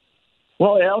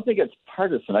 Well, I don't think it's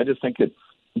partisan. I just think it's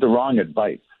the wrong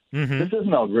advice. Mm-hmm. This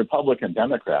isn't a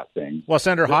Republican-Democrat thing. Well,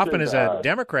 Senator Hoffman is a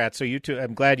Democrat, so you two.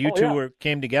 I'm glad you two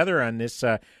came together on this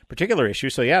particular issue.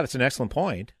 So, yeah, that's an excellent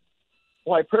point.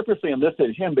 Well, I purposely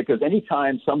enlisted him because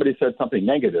anytime somebody said something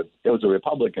negative, it was a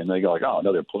Republican. They go like, "Oh,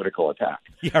 another political attack."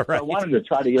 Yeah, right. So I wanted to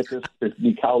try to get this to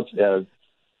be couched as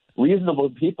reasonable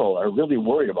people are really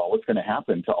worried about what's going to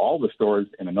happen to all the stores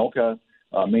in Anoka,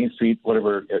 Main Street,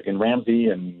 whatever, in Ramsey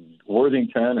and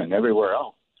Worthington and everywhere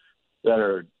else that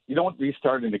are. You don't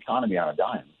restart an economy on a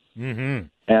dime.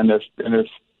 Mm-hmm. And there's,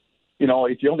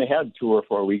 if you only had 2 or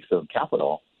 4 weeks of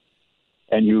capital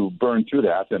and you burn through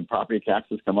that, then property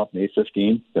taxes come up May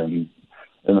 15th and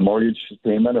the mortgage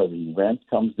payment or the rent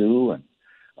comes due. And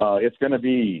it's going to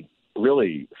be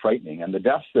really frightening. And the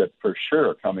deficit for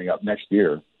sure coming up next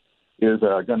year is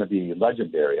going to be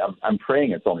legendary. I'm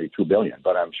praying it's only $2 billion,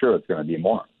 but I'm sure it's going to be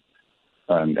more.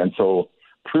 And so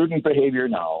prudent behavior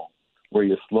now where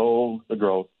you slow the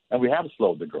growth. And we have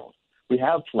slowed the growth. We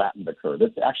have flattened the curve.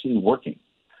 It's actually working.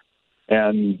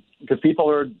 And because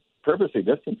people are purposely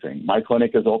distancing. My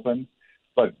clinic is open,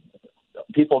 but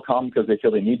people come because they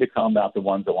feel they need to come, not the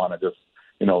ones that want to just,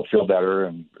 feel better.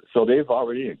 And so they've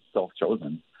already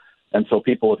self-chosen. And so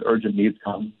people with urgent needs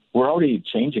come. We're already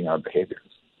changing our behaviors.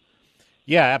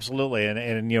 Yeah, absolutely.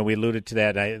 And we alluded to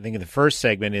that. I think in the first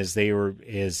segment there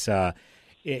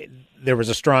was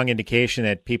a strong indication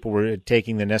that people were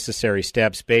taking the necessary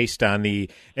steps based on the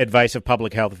advice of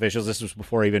public health officials. This was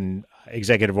before even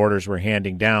executive orders were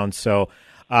handing down. So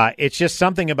It's just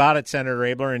something about it, Senator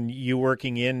Abeler, and you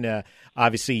working in,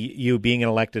 obviously you being an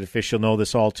elected official know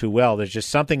this all too well. There's just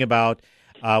something about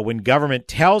when government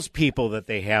tells people that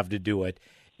they have to do it,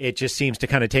 it just seems to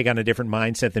kind of take on a different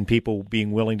mindset than people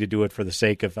being willing to do it for the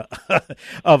sake of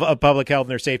of public health and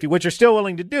their safety, which are still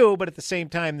willing to do, but at the same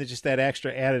time, there's just that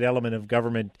extra added element of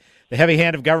government, the heavy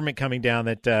hand of government coming down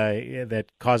that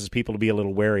causes people to be a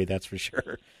little wary, that's for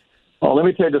sure. Well, let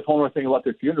me tell you just one more thing about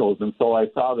the funerals. And so I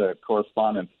saw the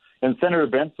correspondence, and Senator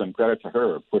Benson, credit to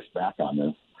her, pushed back on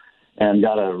this and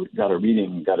got a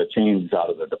change out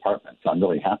of the department. So I'm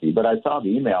really happy. But I saw the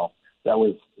email that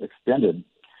was extended.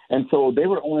 And so they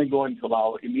were only going to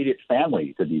allow immediate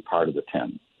family to be part of the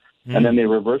 10. And then they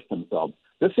reversed themselves.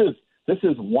 This is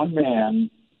one man,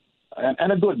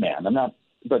 and a good man.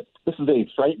 But this is a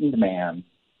frightened man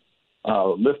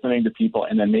listening to people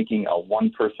and then making a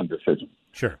one-person decision.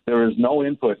 Sure. There is no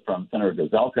input from Senator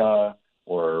Gazelka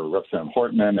or Representative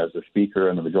Hortman as the speaker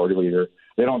and the majority leader.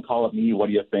 They don't call it me, what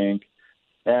do you think?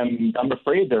 And I'm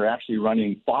afraid they're actually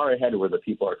running far ahead of where the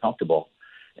people are comfortable.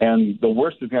 And the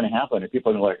worst is going to happen if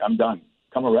people are like, I'm done.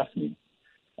 Come arrest me.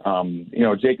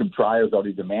 Jacob Try has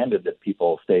already demanded that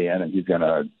people stay in, and he's going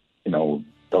to,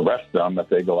 arrest them if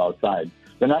they go outside.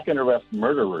 They're not going to arrest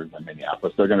murderers in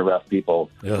Minneapolis. They're going to arrest people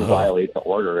who violate the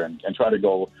order and try to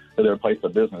go to their place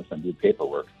of business and do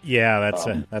paperwork. Yeah,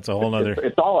 that's a whole other.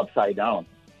 It's all upside down.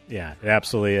 Yeah, it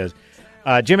absolutely is.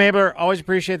 Jim Abeler, always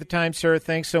appreciate the time, sir.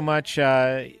 Thanks so much. You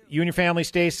and your family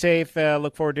stay safe.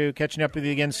 Look forward to catching up with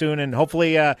you again soon, and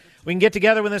hopefully we can get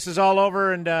together when this is all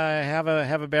over and have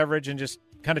a beverage and just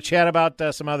kind of chat about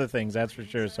some other things. That's for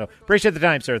sure. So appreciate the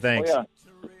time, sir. Thanks. Oh, yeah.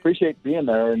 Appreciate being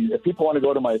there. And if people want to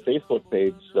go to my Facebook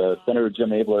page, Senator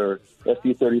Jim Abeler,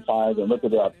 SD35, and look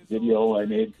at that video I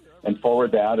made and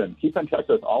forward that, and keep in touch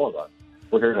with all of us.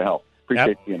 We're here to help.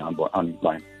 Appreciate being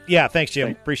online. Yeah, thanks, Jim.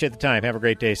 Appreciate the time. Have a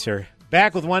great day, sir.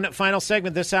 Back with one final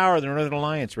segment this hour of the Northern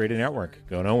Alliance Radio Network.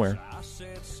 Go nowhere.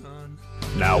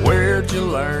 Now where'd you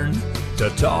learn to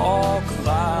talk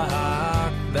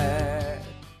like that?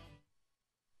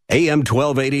 AM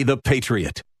 1280, The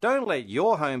Patriot. Don't let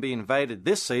your home be invaded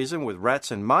this season with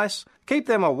rats and mice. Keep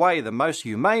them away the most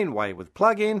humane way with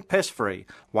Plug-In Pest Free.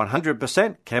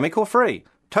 100% chemical free.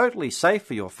 Totally safe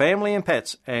for your family and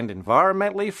pets and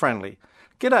environmentally friendly.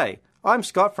 G'day. I'm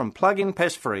Scott from Plug-In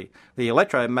Pest Free, the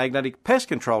electromagnetic pest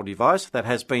control device that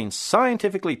has been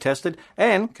scientifically tested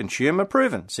and consumer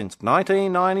proven since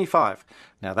 1995.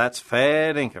 Now that's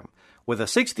fair income. With a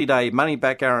 60-day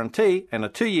money-back guarantee and a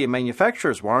 2-year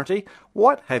manufacturer's warranty,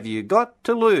 what have you got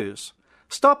to lose?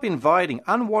 Stop inviting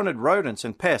unwanted rodents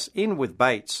and pests in with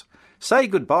baits. Say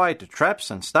goodbye to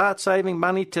traps and start saving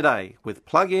money today with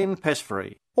Plug-In Pest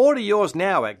Free. Order yours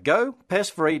now at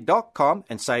gopestfree.com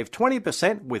and save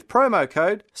 20% with promo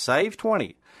code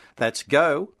SAVE20. That's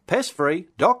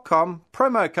gopestfree.com,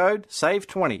 promo code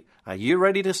SAVE20. Are you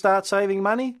ready to start saving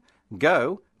money?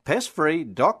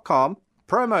 Gopestfree.com,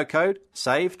 promo code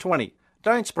SAVE20.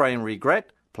 Don't spray and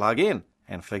regret, plug in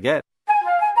and forget.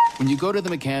 When you go to the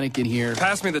mechanic in here...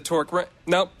 Pass me the torque.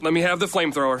 Nope, let me have the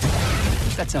flamethrower.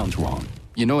 That sounds wrong.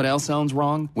 You know what else sounds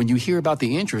wrong? When you hear about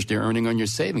the interest you're earning on your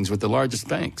savings with the largest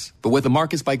banks. But with the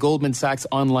Marcus by Goldman Sachs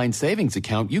online savings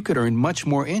account, you could earn much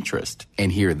more interest. And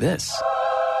hear this.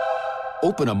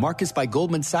 Open a Marcus by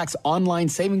Goldman Sachs online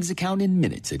savings account in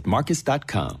minutes at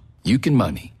Marcus.com. You can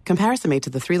money. Comparison made to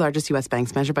the 3 largest U.S.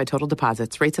 banks measured by total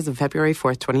deposits. Rates as of February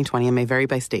 4th, 2020 and may vary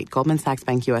by state. Goldman Sachs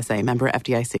Bank USA, member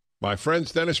FDIC. My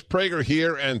friends Dennis Prager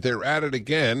here, and they're at it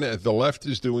again. The left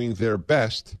is doing their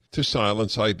best to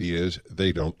silence ideas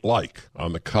they don't like.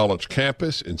 On the college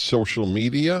campus, in social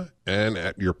media, and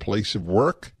at your place of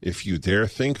work, if you dare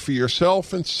think for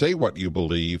yourself and say what you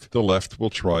believe, the left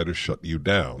will try to shut you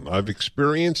down. I've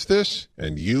experienced this,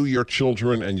 and you, your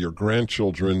children, and your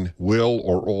grandchildren will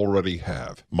or already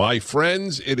have. My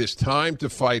friends, it is time to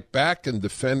fight back and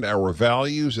defend our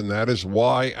values, and that is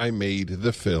why I made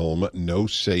the film No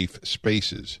Safe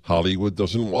Spaces. Hollywood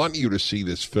doesn't want you to see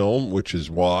this film, which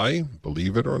is why,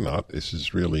 believe it or not, this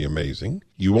is really amazing,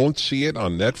 you won't see it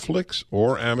on Netflix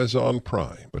or Amazon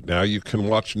Prime. But now you can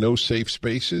watch No Safe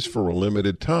Spaces for a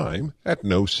limited time at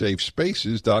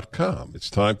nosafespaces.com. It's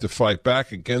time to fight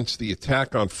back against the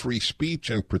attack on free speech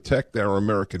and protect our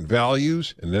American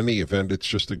values. In any event, it's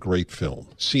just a great film.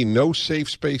 See No Safe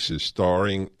Spaces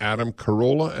starring Adam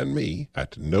Carolla and me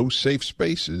at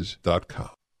nosafespaces.com.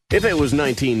 If it was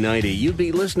 1990, you'd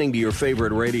be listening to your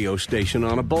favorite radio station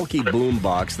on a bulky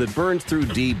boombox that burns through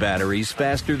D batteries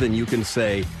faster than you can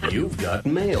say, "You've got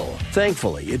mail."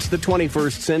 Thankfully, it's the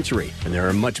 21st century, and there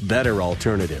are much better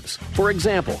alternatives. For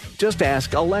example, just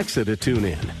ask Alexa to tune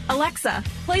in. Alexa,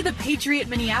 play The Patriot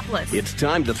Minneapolis. It's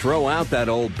time to throw out that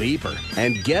old beeper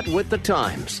and get with the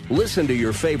times. Listen to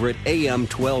your favorite AM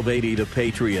 1280 The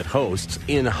Patriot hosts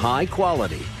in high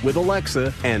quality with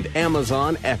Alexa and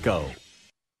Amazon Echo.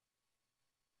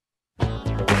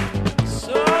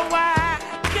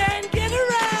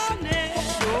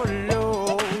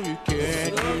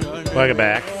 Welcome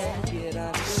back.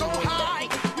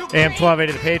 AM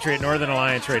 1280 The Patriot, Northern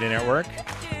Alliance Radio Network.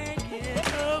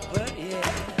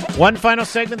 One final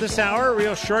segment this hour, a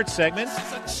real short segment.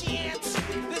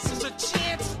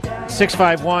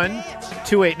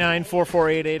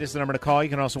 651-289-4488 is the number to call. You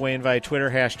can also weigh in via Twitter,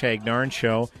 hashtag Narn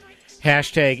Show,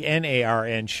 hashtag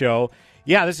NARN Show.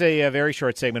 Yeah, this is a very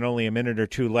short segment, only a minute or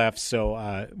two left.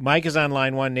 So Mike is on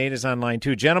line 1, Nate is on line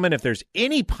 2. Gentlemen, if there's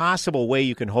any possible way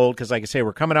you can hold, because like I say,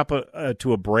 we're coming up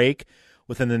to a break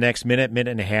within the next minute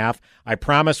and a half. I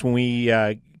promise when we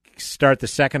start the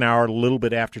second hour a little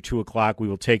bit after 2 o'clock, we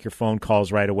will take your phone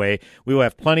calls right away. We will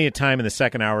have plenty of time in the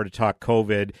second hour to talk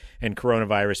COVID and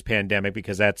coronavirus pandemic,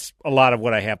 because that's a lot of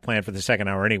what I have planned for the second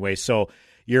hour anyway. So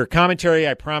your commentary,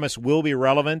 I promise, will be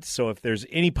relevant. So if there's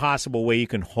any possible way you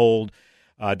can hold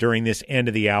during this end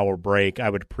of the hour break, I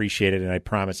would appreciate it. And I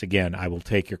promise, again, I will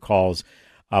take your calls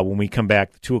when we come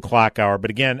back the 2 o'clock hour. But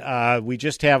again, we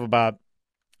just have about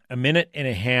a minute and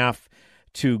a half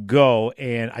to go.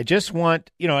 And I just want,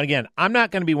 again, I'm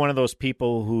not going to be one of those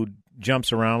people who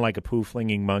jumps around like a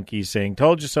poo-flinging monkey saying,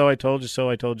 told you so, I told you so,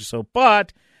 I told you so.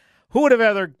 But who would have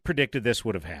ever predicted this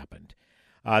would have happened?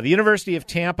 The University of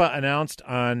Tampa announced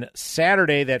on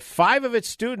Saturday that 5 of its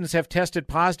students have tested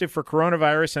positive for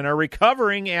coronavirus and are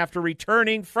recovering after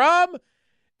returning from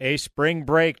a spring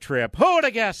break trip. Who would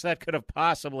have guessed that could have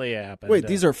possibly happened? Wait,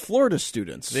 these are Florida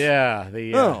students. Yeah.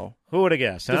 Who would have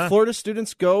guessed, huh? Do Florida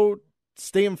students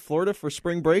stay in Florida for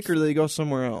spring break, or do they go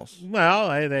somewhere else? Well,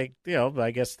 I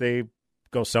guess they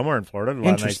go somewhere in Florida. A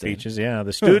lot of nice beaches. Yeah,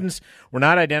 the students were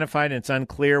not identified, and it's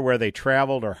unclear where they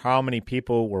traveled or how many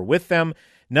people were with them.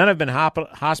 None have been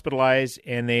hospitalized,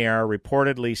 and they are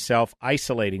reportedly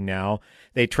self-isolating now.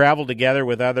 They traveled together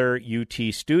with other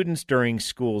UT students during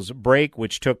school's break,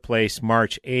 which took place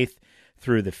March 8th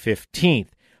through the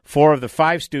 15th. 4 of the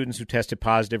 5 students who tested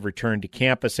positive returned to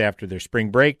campus after their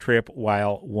spring break trip,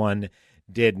 while 1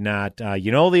 did not.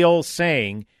 You know the old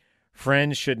saying,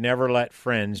 friends should never let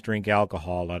friends drink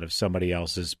alcohol out of somebody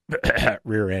else's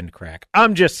rear end crack.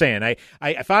 I'm just saying.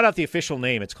 I found out the official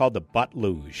name. It's called the butt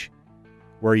luge,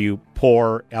 where you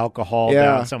pour alcohol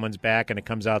down someone's back and it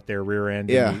comes out their rear end.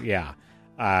 Yeah.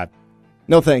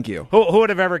 No, thank you. Who would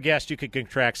have ever guessed you could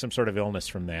contract some sort of illness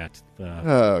from that?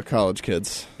 College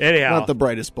kids. Anyhow. Not the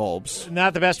brightest bulbs.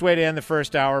 Not the best way to end the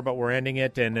first hour, but we're ending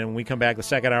it. And then when we come back the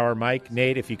second hour, Mike,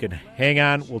 Nate, if you could hang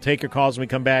on, we'll take your calls when we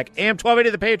come back. AM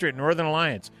 1280 The Patriot, Northern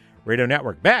Alliance Radio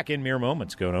Network. Back in mere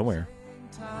moments. Go nowhere.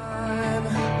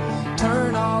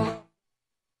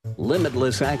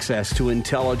 Limitless access to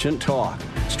intelligent talk.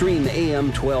 Stream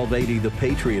AM 1280 The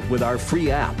Patriot with our free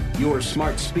app, your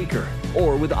smart speaker,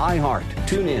 or with iHeart,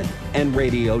 TuneIn, and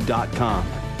radio.com.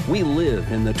 We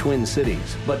live in the Twin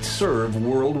Cities, but serve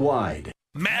worldwide.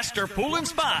 Master Pool and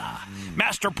Spa.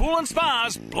 Master Pool and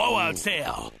Spa's blowout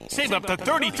sale. Save up to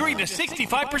 33 to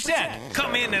 65%.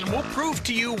 Come in and we'll prove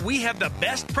to you we have the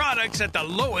best products at the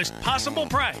lowest possible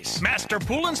price. Master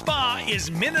Pool and Spa is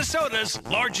Minnesota's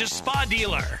largest spa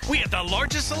dealer. We have the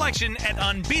largest selection at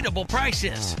unbeatable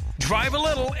prices. Drive a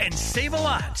little and save a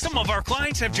lot. Some of our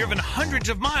clients have driven hundreds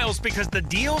of miles because the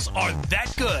deals are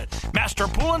that good. Master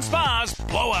Pool and Spa's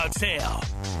blowout sale.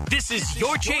 This is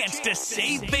your chance to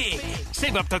save big.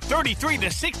 Save up to 33 to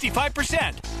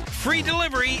 65%. Free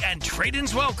delivery and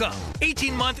trade-ins welcome.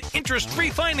 18-month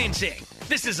interest-free financing.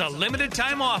 This is a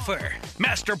limited-time offer.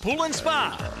 Master Pool and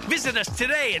Spa. Visit us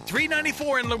today at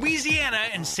 394 in Louisiana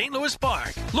and St. Louis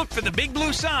Park. Look for the big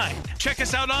blue sign. Check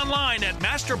us out online at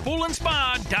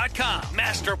masterpoolandspa.com.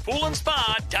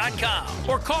 Masterpoolandspa.com.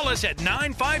 Or call us at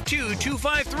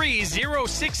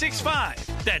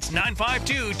 952-253-0665. That's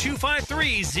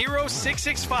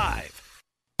 952-253-0665.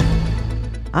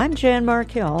 I'm Jan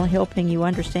Markell, helping you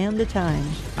understand the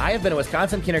times. I have been a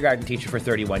Wisconsin kindergarten teacher for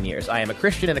 31 years. I am a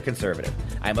Christian and a conservative.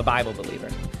 I am a Bible believer.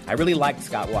 I really liked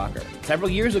Scott Walker. Several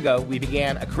years ago, we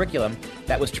began a curriculum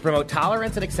that was to promote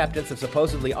tolerance and acceptance of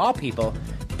supposedly all people,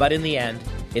 but in the end,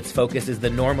 Its focus is the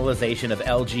normalization of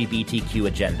LGBTQ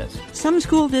agendas. Some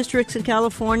school districts in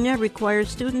California require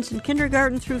students in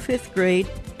kindergarten through 5th grade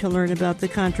to learn about the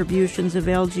contributions of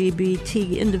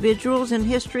LGBT individuals in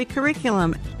history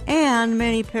curriculum. And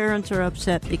many parents are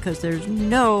upset because there's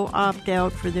no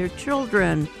opt-out for their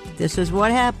children. This is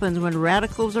what happens when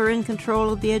radicals are in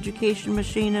control of the education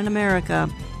machine in America.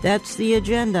 That's the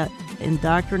agenda.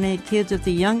 Indoctrinate kids at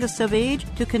the youngest of age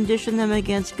to condition them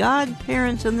against God,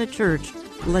 parents, and the church.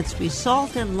 Let's be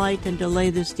salt and light and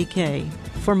delay this decay.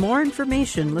 For more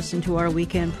information, listen to our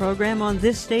weekend program on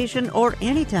this station or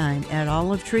anytime at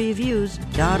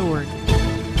olivetreeviews.org.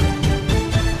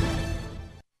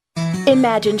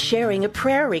 Imagine sharing a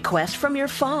prayer request from your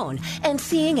phone and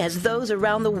seeing as those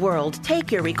around the world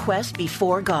take your request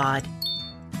before God.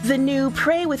 The new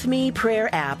Pray With Me prayer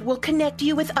app will connect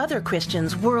you with other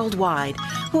Christians worldwide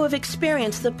who have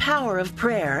experienced the power of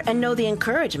prayer and know the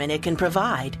encouragement it can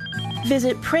provide.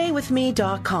 Visit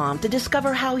praywithme.com to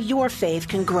discover how your faith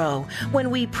can grow when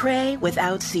we pray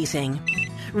without ceasing.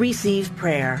 Receive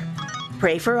prayer.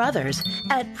 Pray for others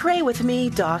at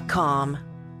praywithme.com.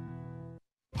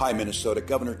 Hi, Minnesota.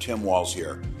 Governor Tim Walz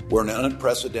here. We're in an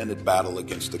unprecedented battle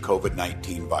against the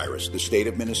COVID-19 virus. The state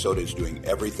of Minnesota is doing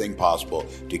everything possible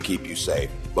to keep you safe,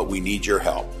 but we need your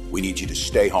help. We need you to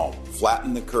stay home.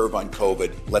 Flatten the curve on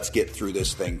COVID. Let's get through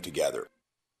this thing together.